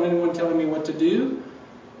say, I don't want anyone telling me what to do.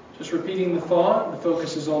 Just repeating the thought. The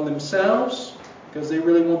focus is on themselves because they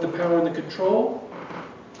really want the power and the control.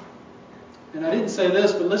 And I didn't say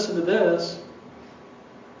this, but listen to this.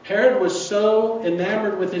 Herod was so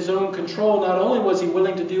enamored with his own control, not only was he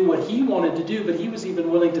willing to do what he wanted to do, but he was even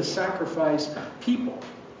willing to sacrifice people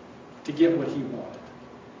to get what he wanted.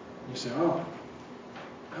 You say, oh,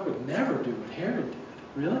 I would never do what Herod did.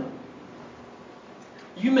 Really?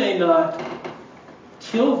 You may not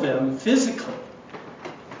kill them physically,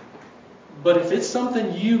 but if it's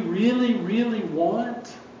something you really, really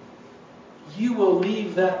want, you will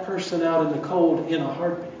leave that person out in the cold in a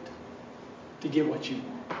heartbeat to get what you want.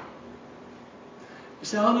 You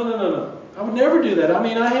say, oh, no. I would never do that. I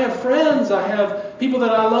mean, I have friends. I have people that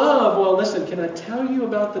I love. Well, listen, can I tell you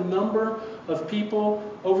about the number of people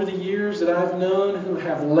over the years that I've known who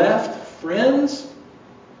have left friends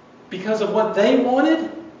because of what they wanted?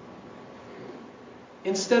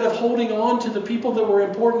 Instead of holding on to the people that were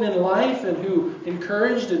important in life and who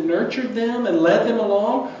encouraged and nurtured them and led them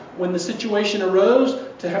along, when the situation arose,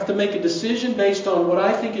 to have to make a decision based on what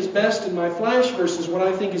I think is best in my flesh versus what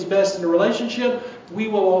I think is best in a relationship, we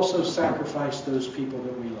will also sacrifice those people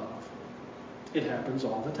that we love. It happens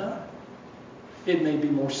all the time. It may be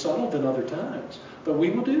more subtle than other times, but we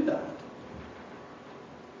will do that.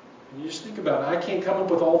 And you just think about it. I can't come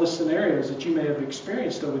up with all the scenarios that you may have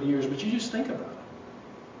experienced over the years, but you just think about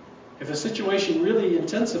it. If a situation really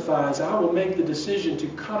intensifies, I will make the decision to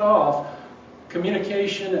cut off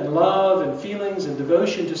communication and love and feelings and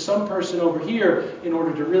devotion to some person over here in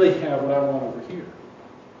order to really have what I want over here.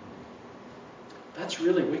 That's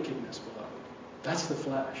really wickedness, beloved. That's the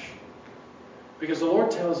flesh. Because the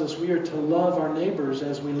Lord tells us we are to love our neighbors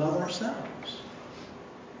as we love ourselves.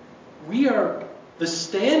 The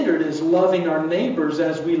standard is loving our neighbors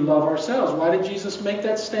as we love ourselves. Why did Jesus make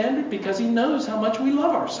that standard? Because he knows how much we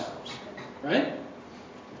love ourselves. Right?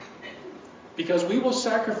 Because we will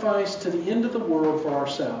sacrifice to the end of the world for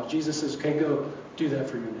ourselves. Jesus says, okay, go do that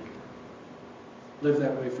for your neighbor. Live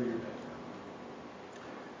that way for your neighbor.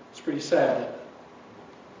 It's pretty sad.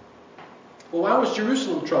 Well, why was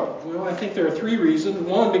Jerusalem troubled? Well, I think there are three reasons.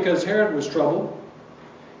 One, because Herod was troubled.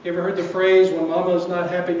 You ever heard the phrase, when mama's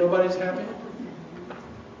not happy, nobody's happy?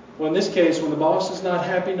 Well, in this case, when the boss is not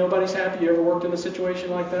happy, nobody's happy. You ever worked in a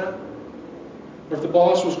situation like that? Or if the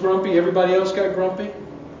boss was grumpy, everybody else got grumpy?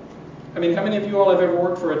 I mean, how many of you all have ever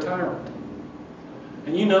worked for a tyrant?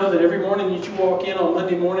 And you know that every morning that you walk in on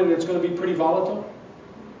Monday morning, it's going to be pretty volatile?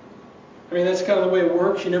 I mean, that's kind of the way it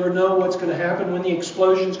works. You never know what's going to happen, when the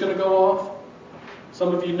explosion's going to go off.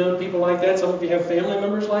 Some of you know people like that. Some of you have family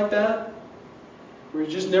members like that, where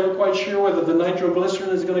you're just never quite sure whether the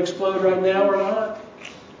nitroglycerin is going to explode right now or not.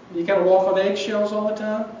 You kind of walk on eggshells all the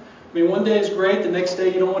time. I mean, one day is great, the next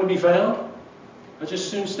day you don't want to be found. I just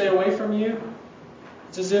soon stay away from you.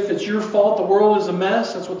 It's as if it's your fault the world is a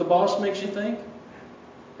mess. That's what the boss makes you think.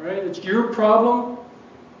 Right? It's your problem.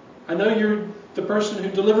 I know you're the person who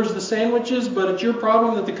delivers the sandwiches, but it's your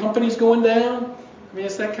problem that the company's going down. I mean,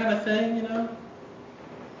 it's that kind of thing, you know.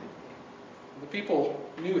 The people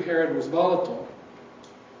knew Herod was volatile,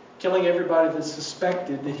 killing everybody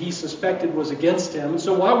that he suspected was against him.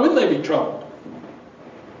 So why wouldn't they be troubled?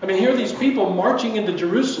 I mean, here are these people marching into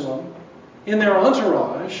Jerusalem in their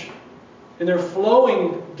entourage, in their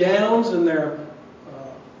flowing gowns and their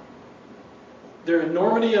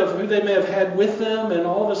enormity of who they may have had with them, and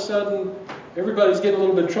all of a sudden everybody's getting a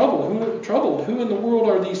little bit troubled. Who in the world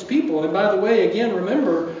are these people? And by the way, again,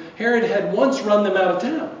 remember, Herod had once run them out of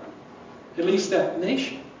town, at least that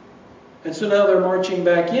nation. And so now they're marching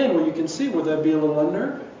back in. Well, you can see where that'd be a little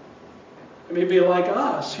unnerving. It may be like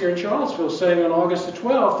us here in Charlottesville saying on August the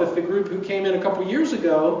 12th, if the group who came in a couple years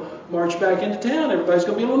ago marched back into town, everybody's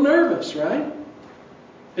going to be a little nervous, right?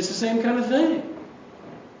 It's the same kind of thing.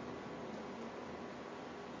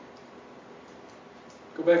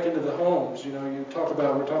 Go back into the homes. You know, we're talking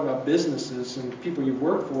about businesses and people you've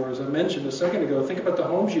worked for. As I mentioned a second ago, think about the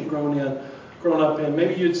homes you've grown up in.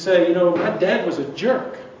 Maybe you'd say, you know, my dad was a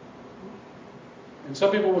jerk. And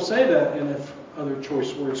some people will say that, and if other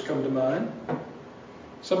choice words come to mind.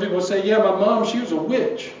 Some people will say, yeah, my mom, she was a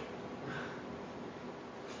witch.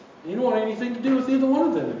 And you don't want anything to do with either one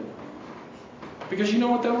of them anymore. Because you know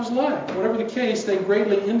what that was like. Whatever the case, they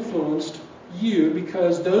greatly influenced you,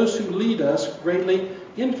 because those who lead us greatly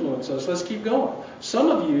influence us. Let's keep going. Some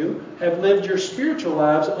of you have lived your spiritual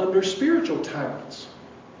lives under spiritual tyrants.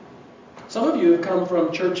 Some of you have come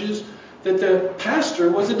from churches that the pastor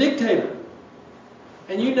was a dictator.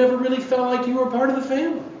 And you never really felt like you were part of the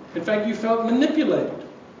family. In fact, you felt manipulated.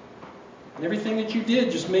 And everything that you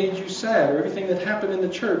did just made you sad, or everything that happened in the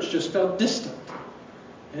church just felt distant.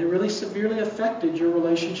 And it really severely affected your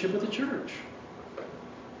relationship with the church.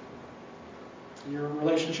 Your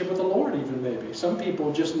relationship with the Lord even, maybe. Some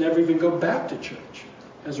people just never even go back to church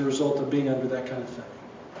as a result of being under that kind of thing.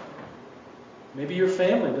 Maybe your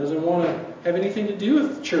family doesn't want to have anything to do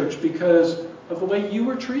with church because of the way you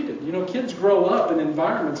were treated. You know, kids grow up in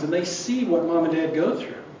environments and they see what mom and dad go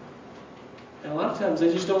through. And a lot of times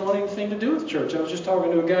they just don't want anything to do with church. I was just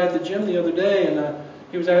talking to a guy at the gym the other day, and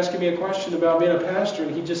he was asking me a question about being a pastor,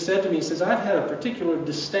 and he just said to me, he says, I've had a particular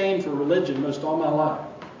disdain for religion most all my life.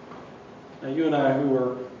 Now, you and I, who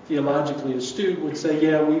are theologically astute, would say,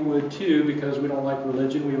 yeah, we would too, because we don't like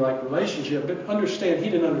religion, we like relationship. But understand, he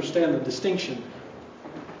didn't understand the distinction.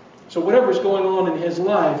 So whatever's going on in his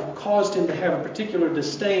life caused him to have a particular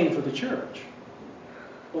disdain for the church.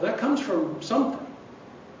 Well, that comes from something.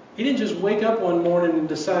 He didn't just wake up one morning and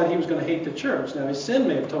decide he was going to hate the church. Now, his sin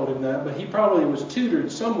may have told him that, but he probably was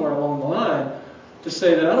tutored somewhere along the line to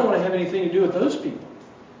say that I don't want to have anything to do with those people.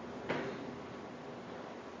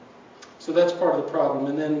 So that's part of the problem.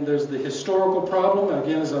 And then there's the historical problem.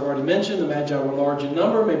 Again, as I've already mentioned, the Magi were large in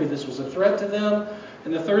number. Maybe this was a threat to them.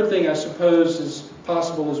 And the third thing, I suppose, is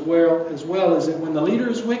possible as well is that when the leader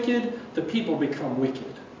is wicked, the people become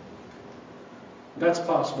wicked. That's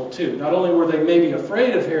possible too. Not only were they maybe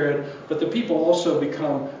afraid of Herod, but the people also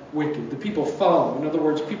become wicked. The people follow. In other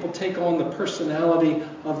words, people take on the personality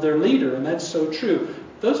of their leader, and that's so true.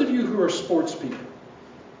 Those of you who are sports people,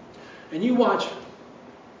 and you watch,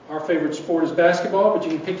 our favorite sport is basketball, but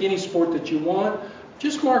you can pick any sport that you want.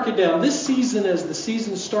 Just mark it down. This season, as the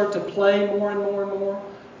seasons start to play more and more and more,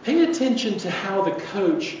 pay attention to how the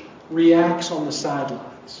coach reacts on the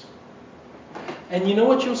sidelines. And you know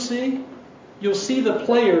what you'll see? You'll see the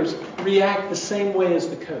players react the same way as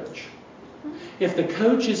the coach. If the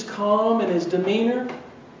coach is calm in his demeanor,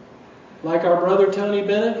 like our brother Tony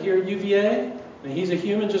Bennett here at UVA, and he's a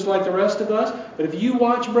human just like the rest of us, but if you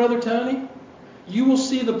watch Brother Tony, you will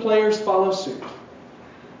see the players follow suit.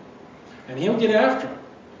 And he'll get after him.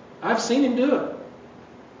 I've seen him do it.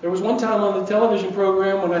 There was one time on the television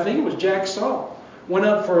program when I think it was Jack Saul went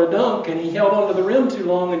up for a dunk and he held onto the rim too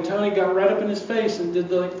long and Tony got right up in his face and did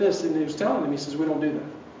like this, and he was telling him, he says, we don't do that.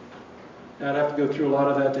 Now, I'd have to go through a lot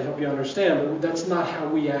of that to help you understand, but that's not how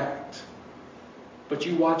we act. But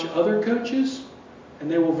you watch other coaches and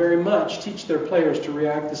they will very much teach their players to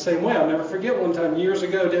react the same way. I'll never forget one time years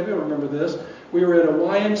ago, Debbie will remember this, we were at a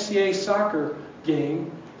YMCA soccer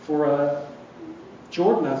game for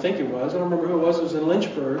Jordan, I think it was. I don't remember who it was. It was in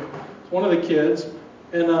Lynchburg. one of the kids,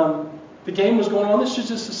 and the game was going on. This was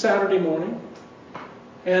just a Saturday morning.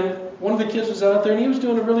 And one of the kids was out there, and he was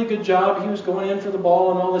doing a really good job. He was going in for the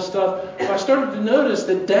ball and all this stuff. But I started to notice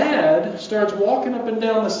that Dad starts walking up and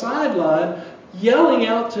down the sideline, yelling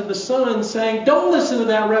out to the son, saying, "Don't listen to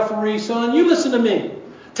that referee, son. You listen to me.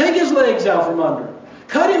 Take his legs out from under him.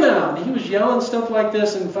 Cut him out." And he was yelling stuff like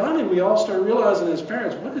this. And finally, we all started realizing as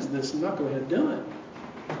parents, what is this knucklehead doing?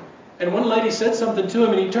 And one lady said something to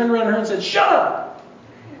him, and he turned around to her and said, "Shut up!"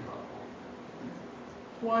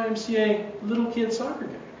 YMCA little kid soccer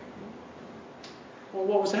game. Well,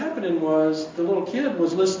 what was happening was the little kid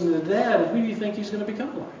was listening to Dad, and who do you think he's going to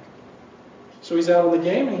become like? So he's out on the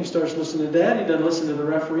game, and he starts listening to Dad. He doesn't listen to the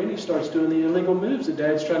referee, and he starts doing the illegal moves that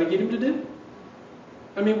Dad's trying to get him to do.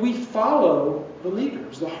 I mean, we follow the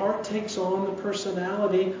leaders. The heart takes on the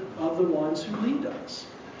personality of the ones who lead us.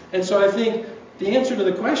 And so I think the answer to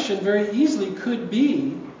the question very easily could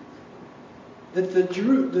be that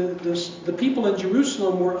the people in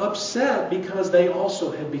Jerusalem were upset because they also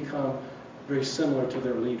had become very similar to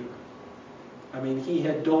their leader. I mean, he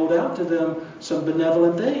had doled out to them some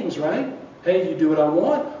benevolent things, right? Hey, you do what I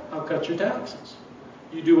want, I'll cut your taxes.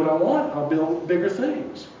 You do what I want, I'll build bigger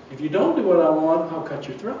things. If you don't do what I want, I'll cut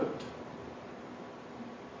your throat.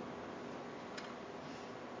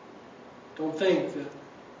 Don't think that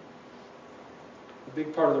a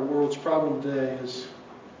big part of the world's problem today is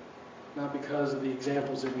not because of the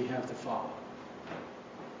examples that we have to follow.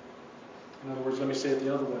 In other words, let me say it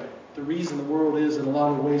the other way. The reason the world is in a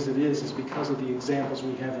lot of the ways it is because of the examples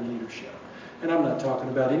we have in leadership. And I'm not talking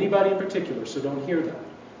about anybody in particular, so don't hear that.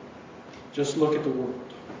 Just look at the world.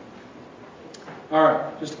 All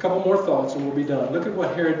right, just a couple more thoughts and we'll be done. Look at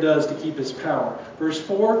what Herod does to keep his power. Verse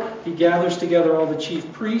 4, he gathers together all the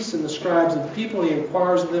chief priests and the scribes of the people. He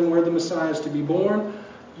inquires of them where the Messiah is to be born.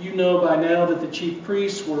 You know by now that the chief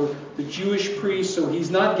priests were the Jewish priests, so he's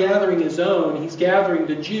not gathering his own. He's gathering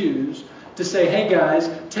the Jews to say, hey guys,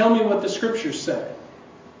 tell me what the scriptures say.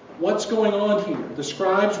 What's going on here? The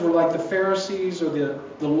scribes were like the Pharisees or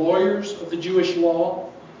the lawyers of the Jewish law.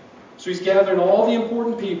 So he's gathering all the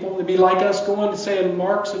important people. It'd be like us going to saying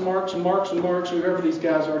Marks and Marks and Marks and Marks, whoever these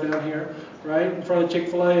guys are down here, right, in front of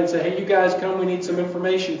Chick-fil-A and say, hey, you guys come, we need some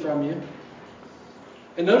information from you.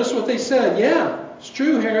 And notice what they said. Yeah, it's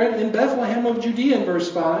true, Herod, in Bethlehem of Judea in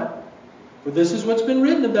verse 5. For this is what's been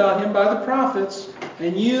written about him by the prophets.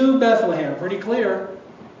 And you, Bethlehem, pretty clear.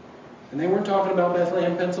 And they weren't talking about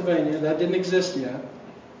Bethlehem, Pennsylvania. That didn't exist yet.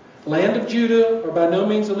 Land of Judah, or by no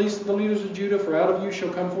means the least of the leaders of Judah, for out of you shall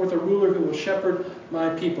come forth a ruler who will shepherd my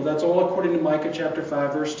people. That's all according to Micah chapter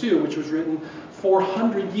 5, verse 2, which was written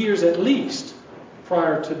 400 years at least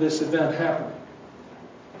prior to this event happening.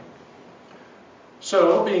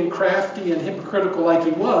 So, being crafty and hypocritical like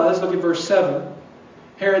he was, look at verse 7.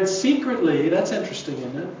 Herod secretly, that's interesting,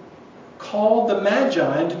 isn't it, called the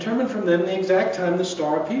Magi and determined from them the exact time the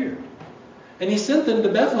star appeared. And he sent them to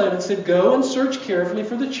Bethlehem and said, go and search carefully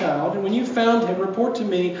for the child, and when you found him, report to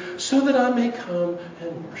me, so that I may come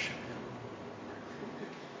and worship him.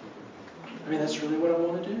 I mean, that's really what I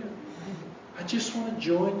want to do. I just want to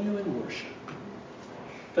join you in worship.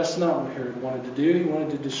 That's not what Herod wanted to do. He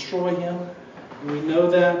wanted to destroy him. And we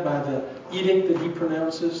know that by the edict that he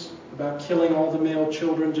pronounces about killing all the male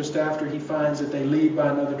children just after he finds that they lead by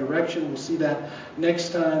another direction. We'll see that next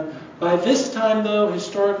time. By this time, though,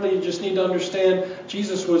 historically, you just need to understand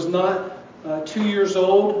Jesus was not 2 years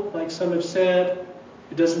old, like some have said.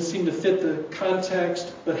 It doesn't seem to fit the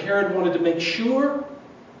context. But Herod wanted to make sure.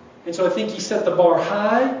 And so I think he set the bar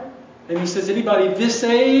high. And he says, anybody this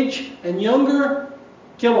age and younger,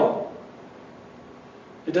 kill him.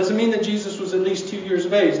 It doesn't mean that Jesus was at least 2 years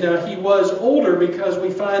of age. Now, he was older because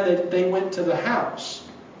we find that they went to the house.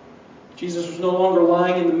 Jesus was no longer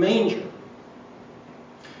lying in the manger.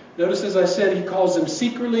 Notice, as I said, he calls them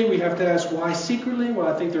secretly. We have to ask why secretly. Well,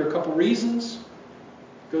 I think there are a couple reasons.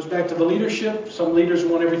 It goes back to the leadership. Some leaders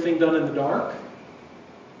want everything done in the dark.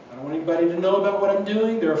 I don't want anybody to know about what I'm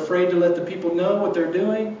doing. They're afraid to let the people know what they're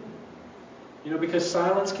doing. Because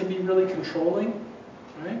silence can be really controlling,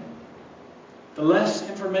 right? The less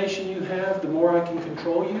information you have, the more I can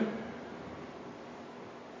control you.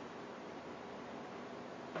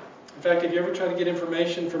 In fact, have you ever tried to get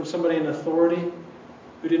information from somebody in authority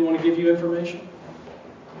who didn't want to give you information?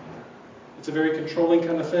 It's a very controlling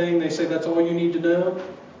kind of thing. They say that's all you need to know.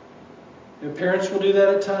 Parents will do that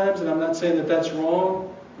at times, and I'm not saying that that's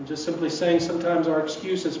wrong. I'm just simply saying sometimes our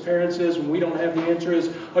excuse as parents is when we don't have the answer is,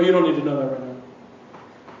 oh, you don't need to know that right now.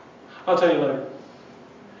 I'll tell you later.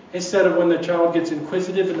 Instead of when the child gets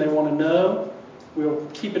inquisitive and they want to know, we'll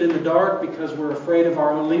keep it in the dark because we're afraid of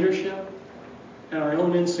our own leadership. and our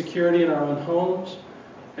own insecurity in our own homes.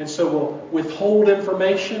 And so we'll withhold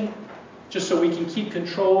information just so we can keep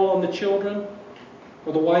control on the children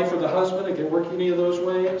or the wife or the husband. It can work any of those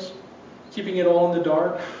ways. Keeping it all in the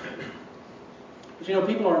dark. But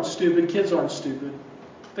people aren't stupid. Kids aren't stupid.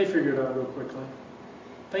 They figure it out real quickly.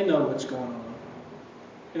 They know what's going on.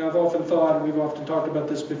 I've often thought, and we've often talked about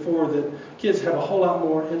this before, that kids have a whole lot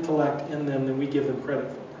more intellect in them than we give them credit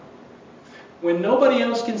for. When nobody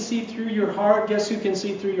else can see through your heart, guess who can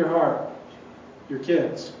see through your heart? Your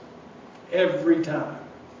kids. Every time.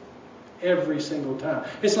 Every single time.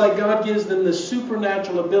 It's like God gives them the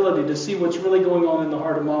supernatural ability to see what's really going on in the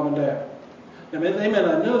heart of mom and dad. Now, they may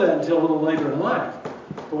not know that until a little later in life.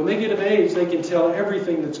 But when they get of age, they can tell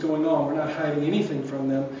everything that's going on. We're not hiding anything from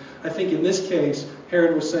them. I think in this case,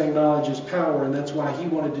 Herod was saying knowledge is power, and that's why he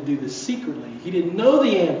wanted to do this secretly. He didn't know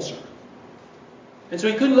the answer. And so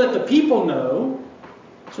he couldn't let the people know.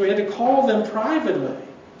 So he had to call them privately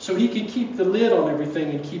so he could keep the lid on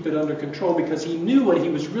everything and keep it under control, because he knew what he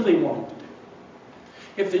was really wanting to do.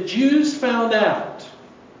 If the Jews found out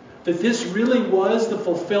that this really was the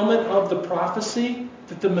fulfillment of the prophecy,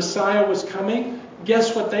 that the Messiah was coming,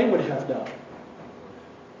 guess what they would have done?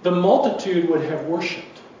 The multitude would have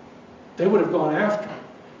worshipped. They would have gone after him.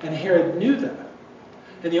 And Herod knew that.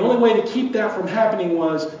 And the only way to keep that from happening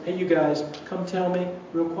was, hey, you guys, come tell me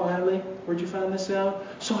real quietly, where'd you find this out?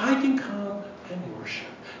 So I can come and worship.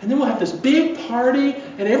 And then we'll have this big party,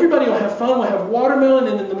 and everybody will have fun. We'll have watermelon,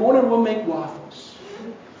 and in the morning we'll make waffles.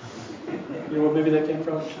 You know what movie that came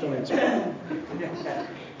from? Just don't answer.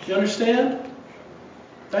 You understand?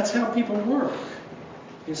 That's how people work.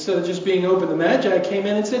 Instead of just being open, the Magi came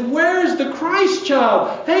in and said, "Where's the Christ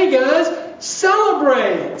child? Hey guys,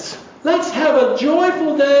 celebrate! Let's have a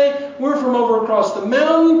joyful day. We're from over across the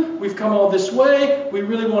mountain. We've come all this way. We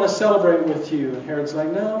really want to celebrate with you." And Herod's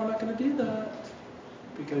like, "No, we're not going to do that,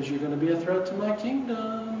 because you're going to be a threat to my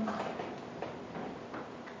kingdom."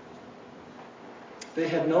 They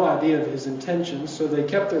had no idea of his intentions, so they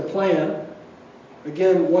kept their plan.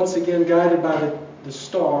 Once again guided by the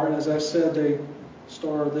star. And as I said, the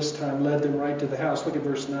star this time led them right to the house. Look at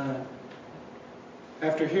verse 9.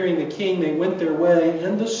 After hearing the king, they went their way,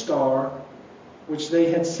 and the star, which they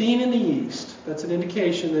had seen in the east, that's an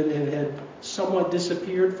indication that it had somewhat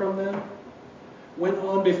disappeared from them, went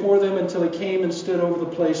on before them until it came and stood over the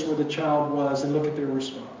place where the child was. And look at their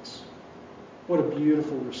response. What a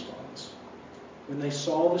beautiful response. When they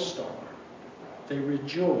saw the star, they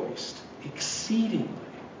rejoiced exceedingly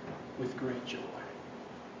with great joy.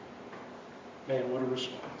 Man, what a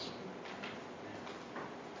response.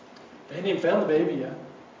 They hadn't even found the baby yet.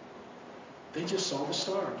 They just saw the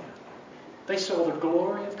star again. They saw the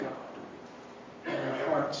glory of God. And their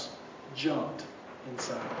hearts jumped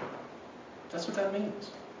inside them. That's what that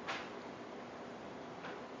means.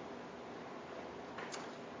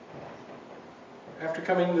 After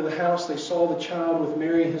coming into the house, they saw the child with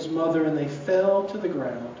Mary, his mother, and they fell to the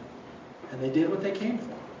ground. And they did what they came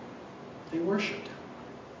for. They worshipped him.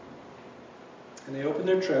 And they opened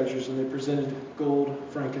their treasures, and they presented gold,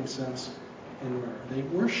 frankincense, and myrrh. They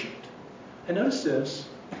worshipped. And notice this.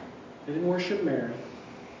 They didn't worship Mary.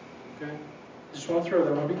 Okay? I just want to throw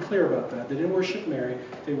that. I want to be clear about that. They didn't worship Mary.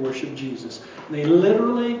 They worshiped Jesus. And they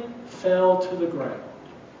literally fell to the ground.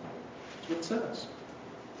 That's what it says.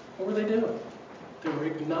 What were they doing? They were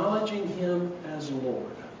acknowledging him as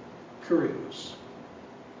Lord. Kurios.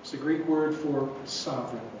 It's the Greek word for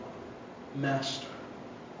sovereign one. Master.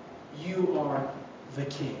 You are the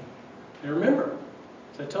king. Now remember,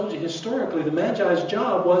 as I told you, historically, the Magi's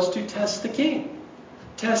job was to test the king.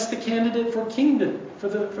 Test the candidate for kingdom, for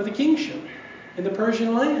the kingship in the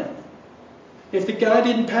Persian land. If the guy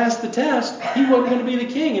didn't pass the test, he wasn't going to be the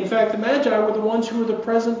king. In fact, the Magi were the ones who were the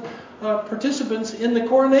present participants in the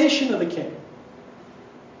coronation of the king.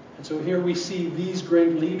 And so here we see these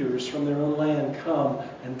great leaders from their own land come,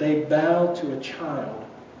 and they bow to a child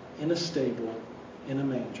in a stable, in a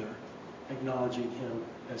manger, acknowledging him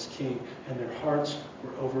as king. And their hearts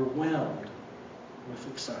were overwhelmed with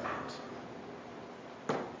excitement.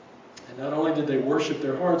 And not only did they worship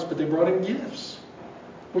their hearts, but they brought in gifts,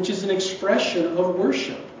 which is an expression of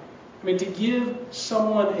worship. I mean, to give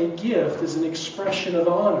someone a gift is an expression of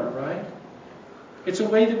honor, right? It's a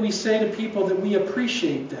way that we say to people that we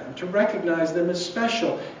appreciate them, to recognize them as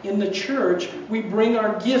special. In the church, we bring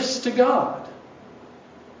our gifts to God.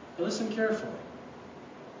 Now listen carefully.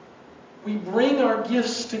 We bring our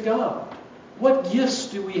gifts to God. What gifts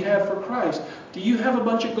do we have for Christ? Do you have a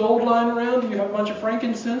bunch of gold lying around? Do you have a bunch of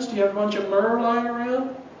frankincense? Do you have a bunch of myrrh lying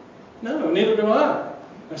around? No, neither do I.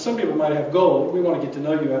 Now some people might have gold. We want to get to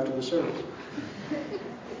know you after the service.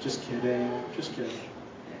 Just kidding. Just kidding.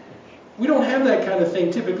 We don't have that kind of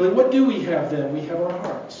thing typically. What do we have then? We have our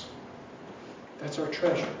hearts. That's our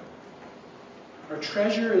treasure. Our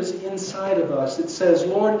treasure is inside of us. It says,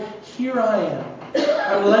 Lord, here I am.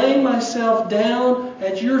 I'm laying myself down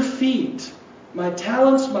at your feet. My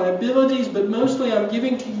talents, my abilities, but mostly I'm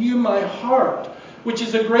giving to you my heart, which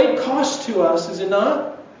is a great cost to us, is it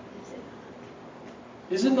not?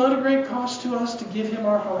 Is it not a great cost to us to give him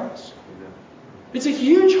our hearts? It's a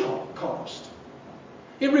huge cost.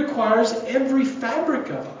 It requires every fabric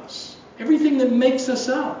of us, everything that makes us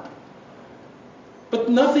up. But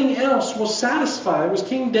nothing else will satisfy. It was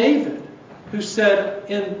King David who said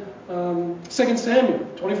in 2 Samuel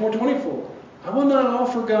 24:24, I will not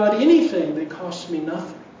offer God anything that costs me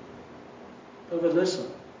nothing. Beloved, listen.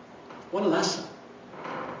 What a lesson.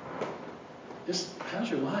 Just, how's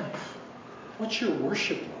your life? What's your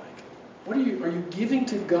worship like? Are you giving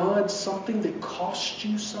to God something that costs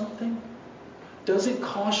you something? Does it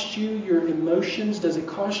cost you your emotions? Does it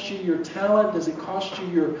cost you your talent? Does it cost you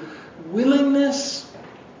your willingness?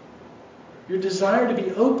 Your desire to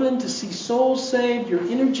be open, to see souls saved, your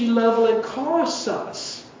energy level? It costs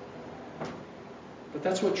us. But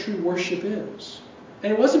that's what true worship is.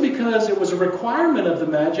 And it wasn't because it was a requirement of the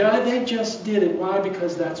Magi. They just did it. Why?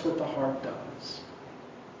 Because that's what the heart does.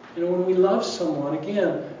 You know, when we love someone,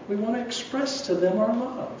 again, we want to express to them our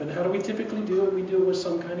love. And how do we typically do it? We do it with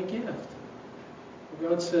some kind of gift.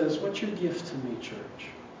 God says, what's your gift to me, church?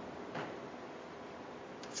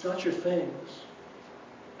 It's not your things.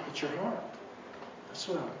 It's your heart. That's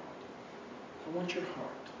what I want. I want your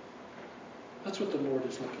heart. That's what the Lord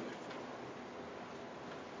is looking for.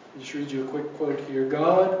 I'll just read you a quick quote here.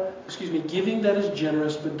 Giving that is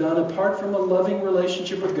generous but done apart from a loving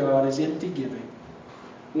relationship with God is empty giving.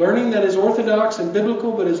 Learning that is orthodox and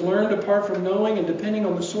biblical but is learned apart from knowing and depending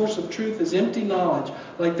on the source of truth is empty knowledge,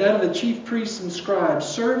 like that of the chief priests and scribes.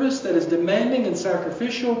 Service that is demanding and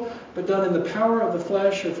sacrificial but done in the power of the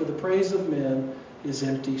flesh or for the praise of men is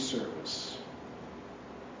empty service.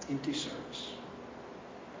 Empty service.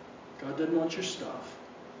 God doesn't want your stuff.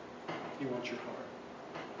 He wants your heart.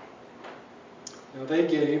 Now they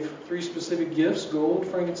gave 3 specific gifts: gold,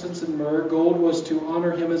 frankincense, and myrrh. Gold was to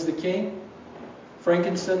honor him as the king.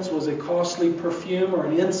 Frankincense was a costly perfume or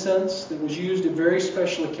an incense that was used at very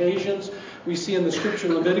special occasions. We see in the scripture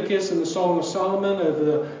in Leviticus and the Song of Solomon of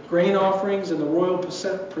the grain offerings and the royal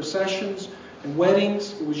processions and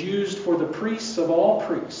weddings. It was used for the priests of all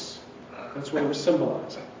priests. That's what it was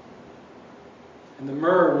symbolizing. And the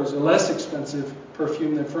myrrh was a less expensive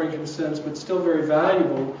perfume than frankincense, but still very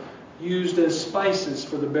valuable, used as spices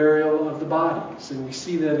for the burial of the bodies. And we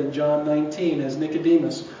see that in John 19 as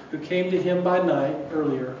Nicodemus, who came to him by night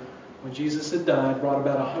earlier when Jesus had died, brought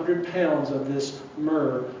about 100 pounds of this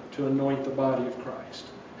myrrh to anoint the body of Christ.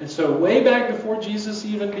 And so way back before Jesus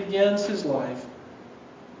even begins his life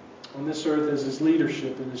on this earth as his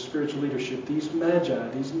leadership and his spiritual leadership, these magi,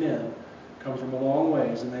 these men, come from a long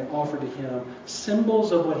ways and they offer to him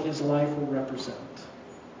symbols of what his life will represent.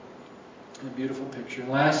 A beautiful picture. And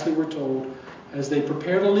lastly, we're told, as they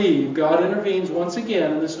prepare to leave, God intervenes once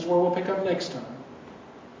again, and this is where we'll pick up next time.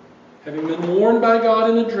 Having been warned by God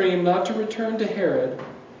in a dream not to return to Herod,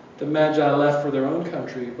 the Magi left for their own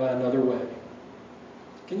country by another way.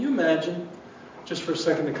 Can you imagine, just for a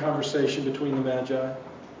second, the conversation between the Magi?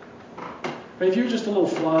 If you're just a little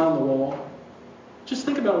fly on the wall, just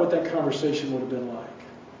think about what that conversation would have been like.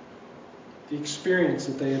 The experience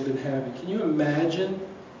that they had been having. Can you imagine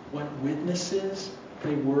what witnesses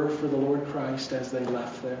they were for the Lord Christ as they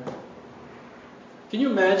left there? Can you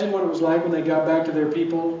imagine what it was like when they got back to their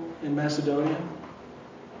people in Macedonia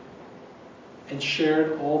and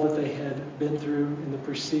shared all that they had been through in the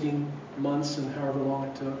preceding months and however long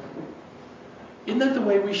it took? Isn't that the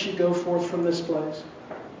way we should go forth from this place?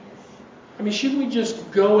 I mean, shouldn't we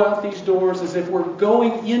just go out these doors as if we're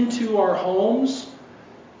going into our homes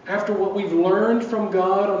after what we've learned from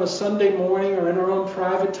God on a Sunday morning or in our own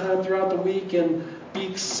private time throughout the week and be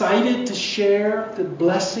excited to share the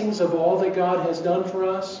blessings of all that God has done for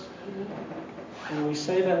us? And we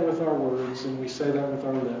say that with our words and we say that with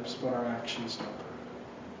our lips, but our actions don't.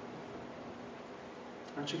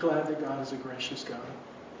 Aren't you glad that God is a gracious God?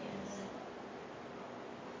 Yes.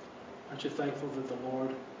 Aren't you thankful that the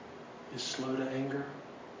Lord is slow to anger,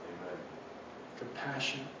 amen,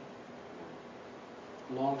 compassionate,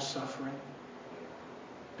 long-suffering?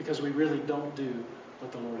 Because we really don't do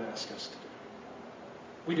what the Lord asks us to do.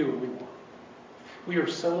 We do what we want. We are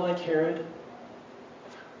so like Herod.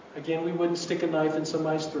 Again, we wouldn't stick a knife in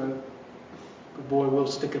somebody's throat, but boy, we'll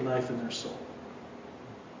stick a knife in their soul.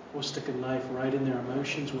 We'll stick a knife right in their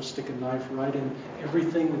emotions. We'll stick a knife right in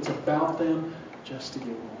everything that's about them just to get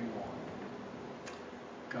what we want.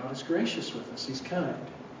 God is gracious with us. He's kind.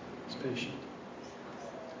 He's patient.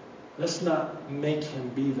 Let's not make Him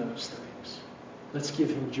be those things. Let's give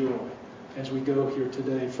Him joy as we go here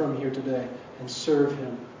today, from here today, and serve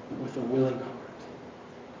Him with a willing heart,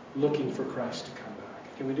 looking for Christ to come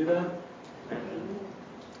back. Can we do that?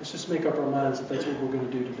 Let's just make up our minds that that's what we're going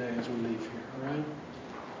to do today as we leave here. All right?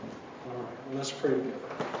 All right. Well, let's pray together.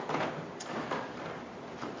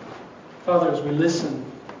 Father, as we listen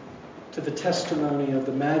to the testimony of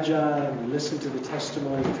the Magi, and we listen to the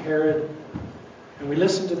testimony of Herod, and we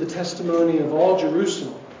listen to the testimony of all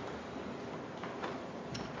Jerusalem,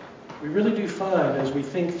 we really do find, as we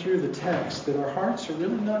think through the text, that our hearts are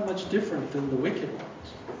really not much different than the wicked ones.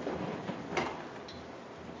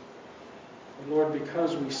 And Lord,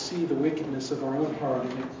 because we see the wickedness of our own heart,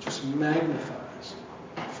 and it just magnifies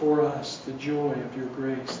for us the joy of your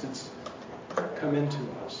grace that's come into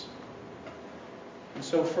us. And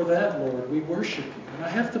so for that, Lord, we worship you. And I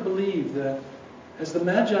have to believe that as the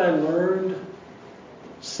Magi learned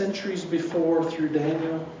centuries before through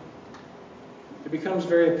Daniel, it becomes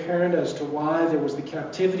very apparent as to why there was the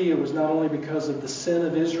captivity. It was not only because of the sin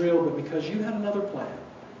of Israel, but because you had another plan.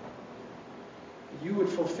 You would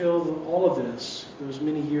fulfill all of this those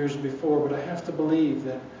many years before. But I have to believe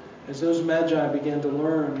that as those Magi began to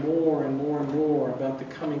learn more and more and more about the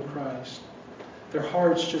coming Christ, their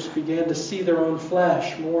hearts just began to see their own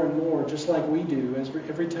flesh more and more, just like we do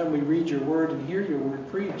every time we read your word and hear your word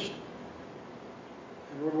preached.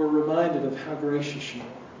 And Lord, we're reminded of how gracious you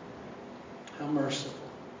are, how merciful,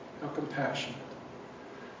 how compassionate.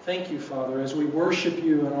 Thank you, Father, as we worship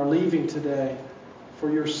you and are leaving today,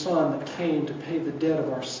 for your Son that came to pay the debt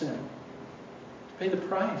of our sin, to pay the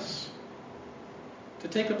price, to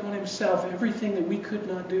take upon himself everything that we could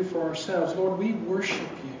not do for ourselves. Lord, we worship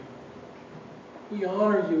you. We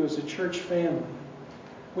honor you as a church family.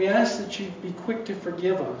 We ask that you be quick to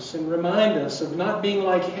forgive us and remind us of not being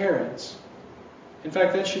like Herods. In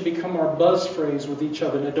fact, that should become our buzz phrase with each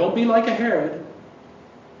other. Now, don't be like a Herod.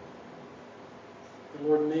 But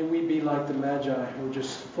Lord, may we be like the Magi who are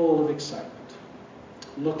just full of excitement,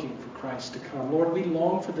 looking for Christ to come. Lord, we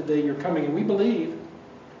long for the day you're coming, and we believe,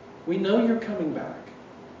 we know you're coming back.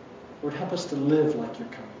 Lord, help us to live like you're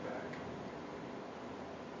coming back.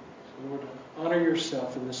 So Lord, honor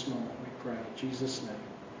yourself in this moment, we pray. In Jesus' name,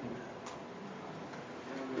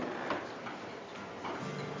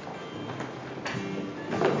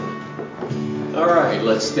 amen. All right,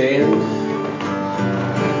 let's stand.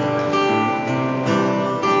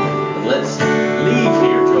 And let's leave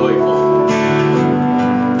here joyful.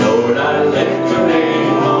 Lord, I lift your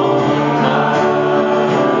name on high.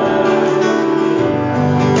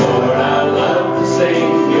 Lord, I love to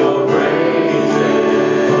sing your praises.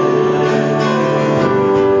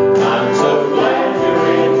 I'm so glad you're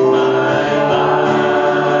in my life.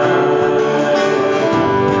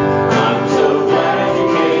 I'm so glad you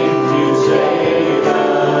came to save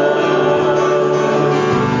us.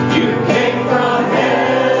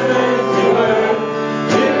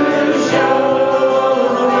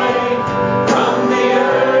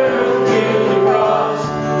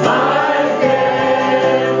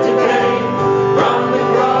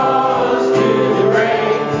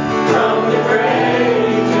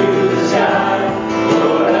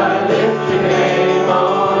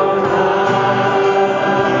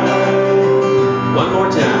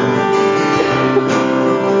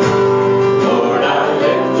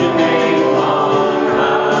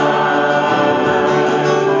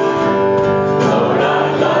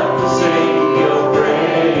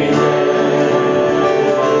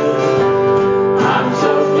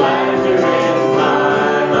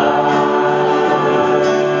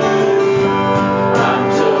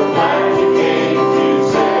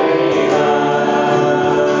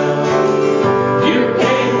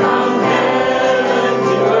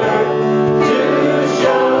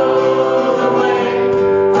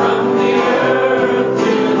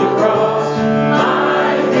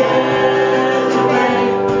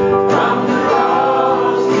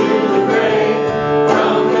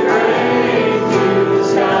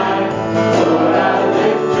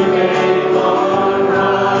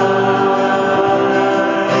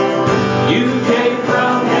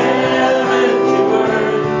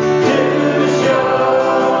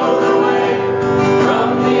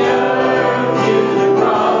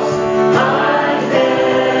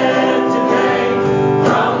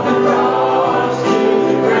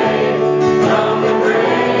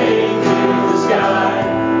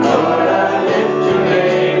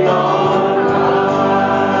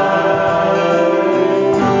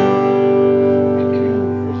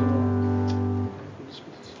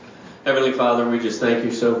 thank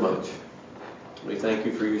you so much. We thank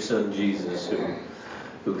you for your Son Jesus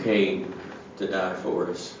who came to die for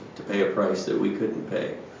us, to pay a price that we couldn't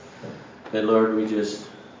pay. And Lord, we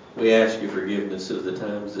ask your forgiveness of the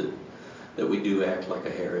times that we do act like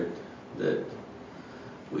a Herod, that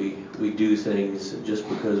we do things just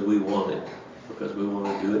because we want it, because we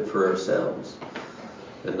want to do it for ourselves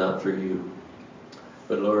and not for you.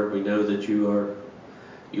 But Lord, we know that you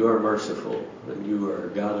are merciful and you are a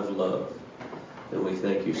God of love, and we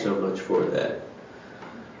thank you so much for that.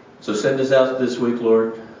 So send us out this week,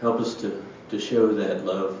 Lord. Help us to show that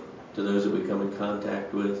love to those that we come in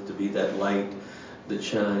contact with, to be that light that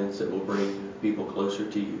shines, that will bring people closer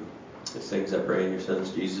to you. These things I pray in your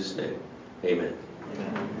Son's Jesus' name. Amen.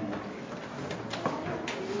 Amen.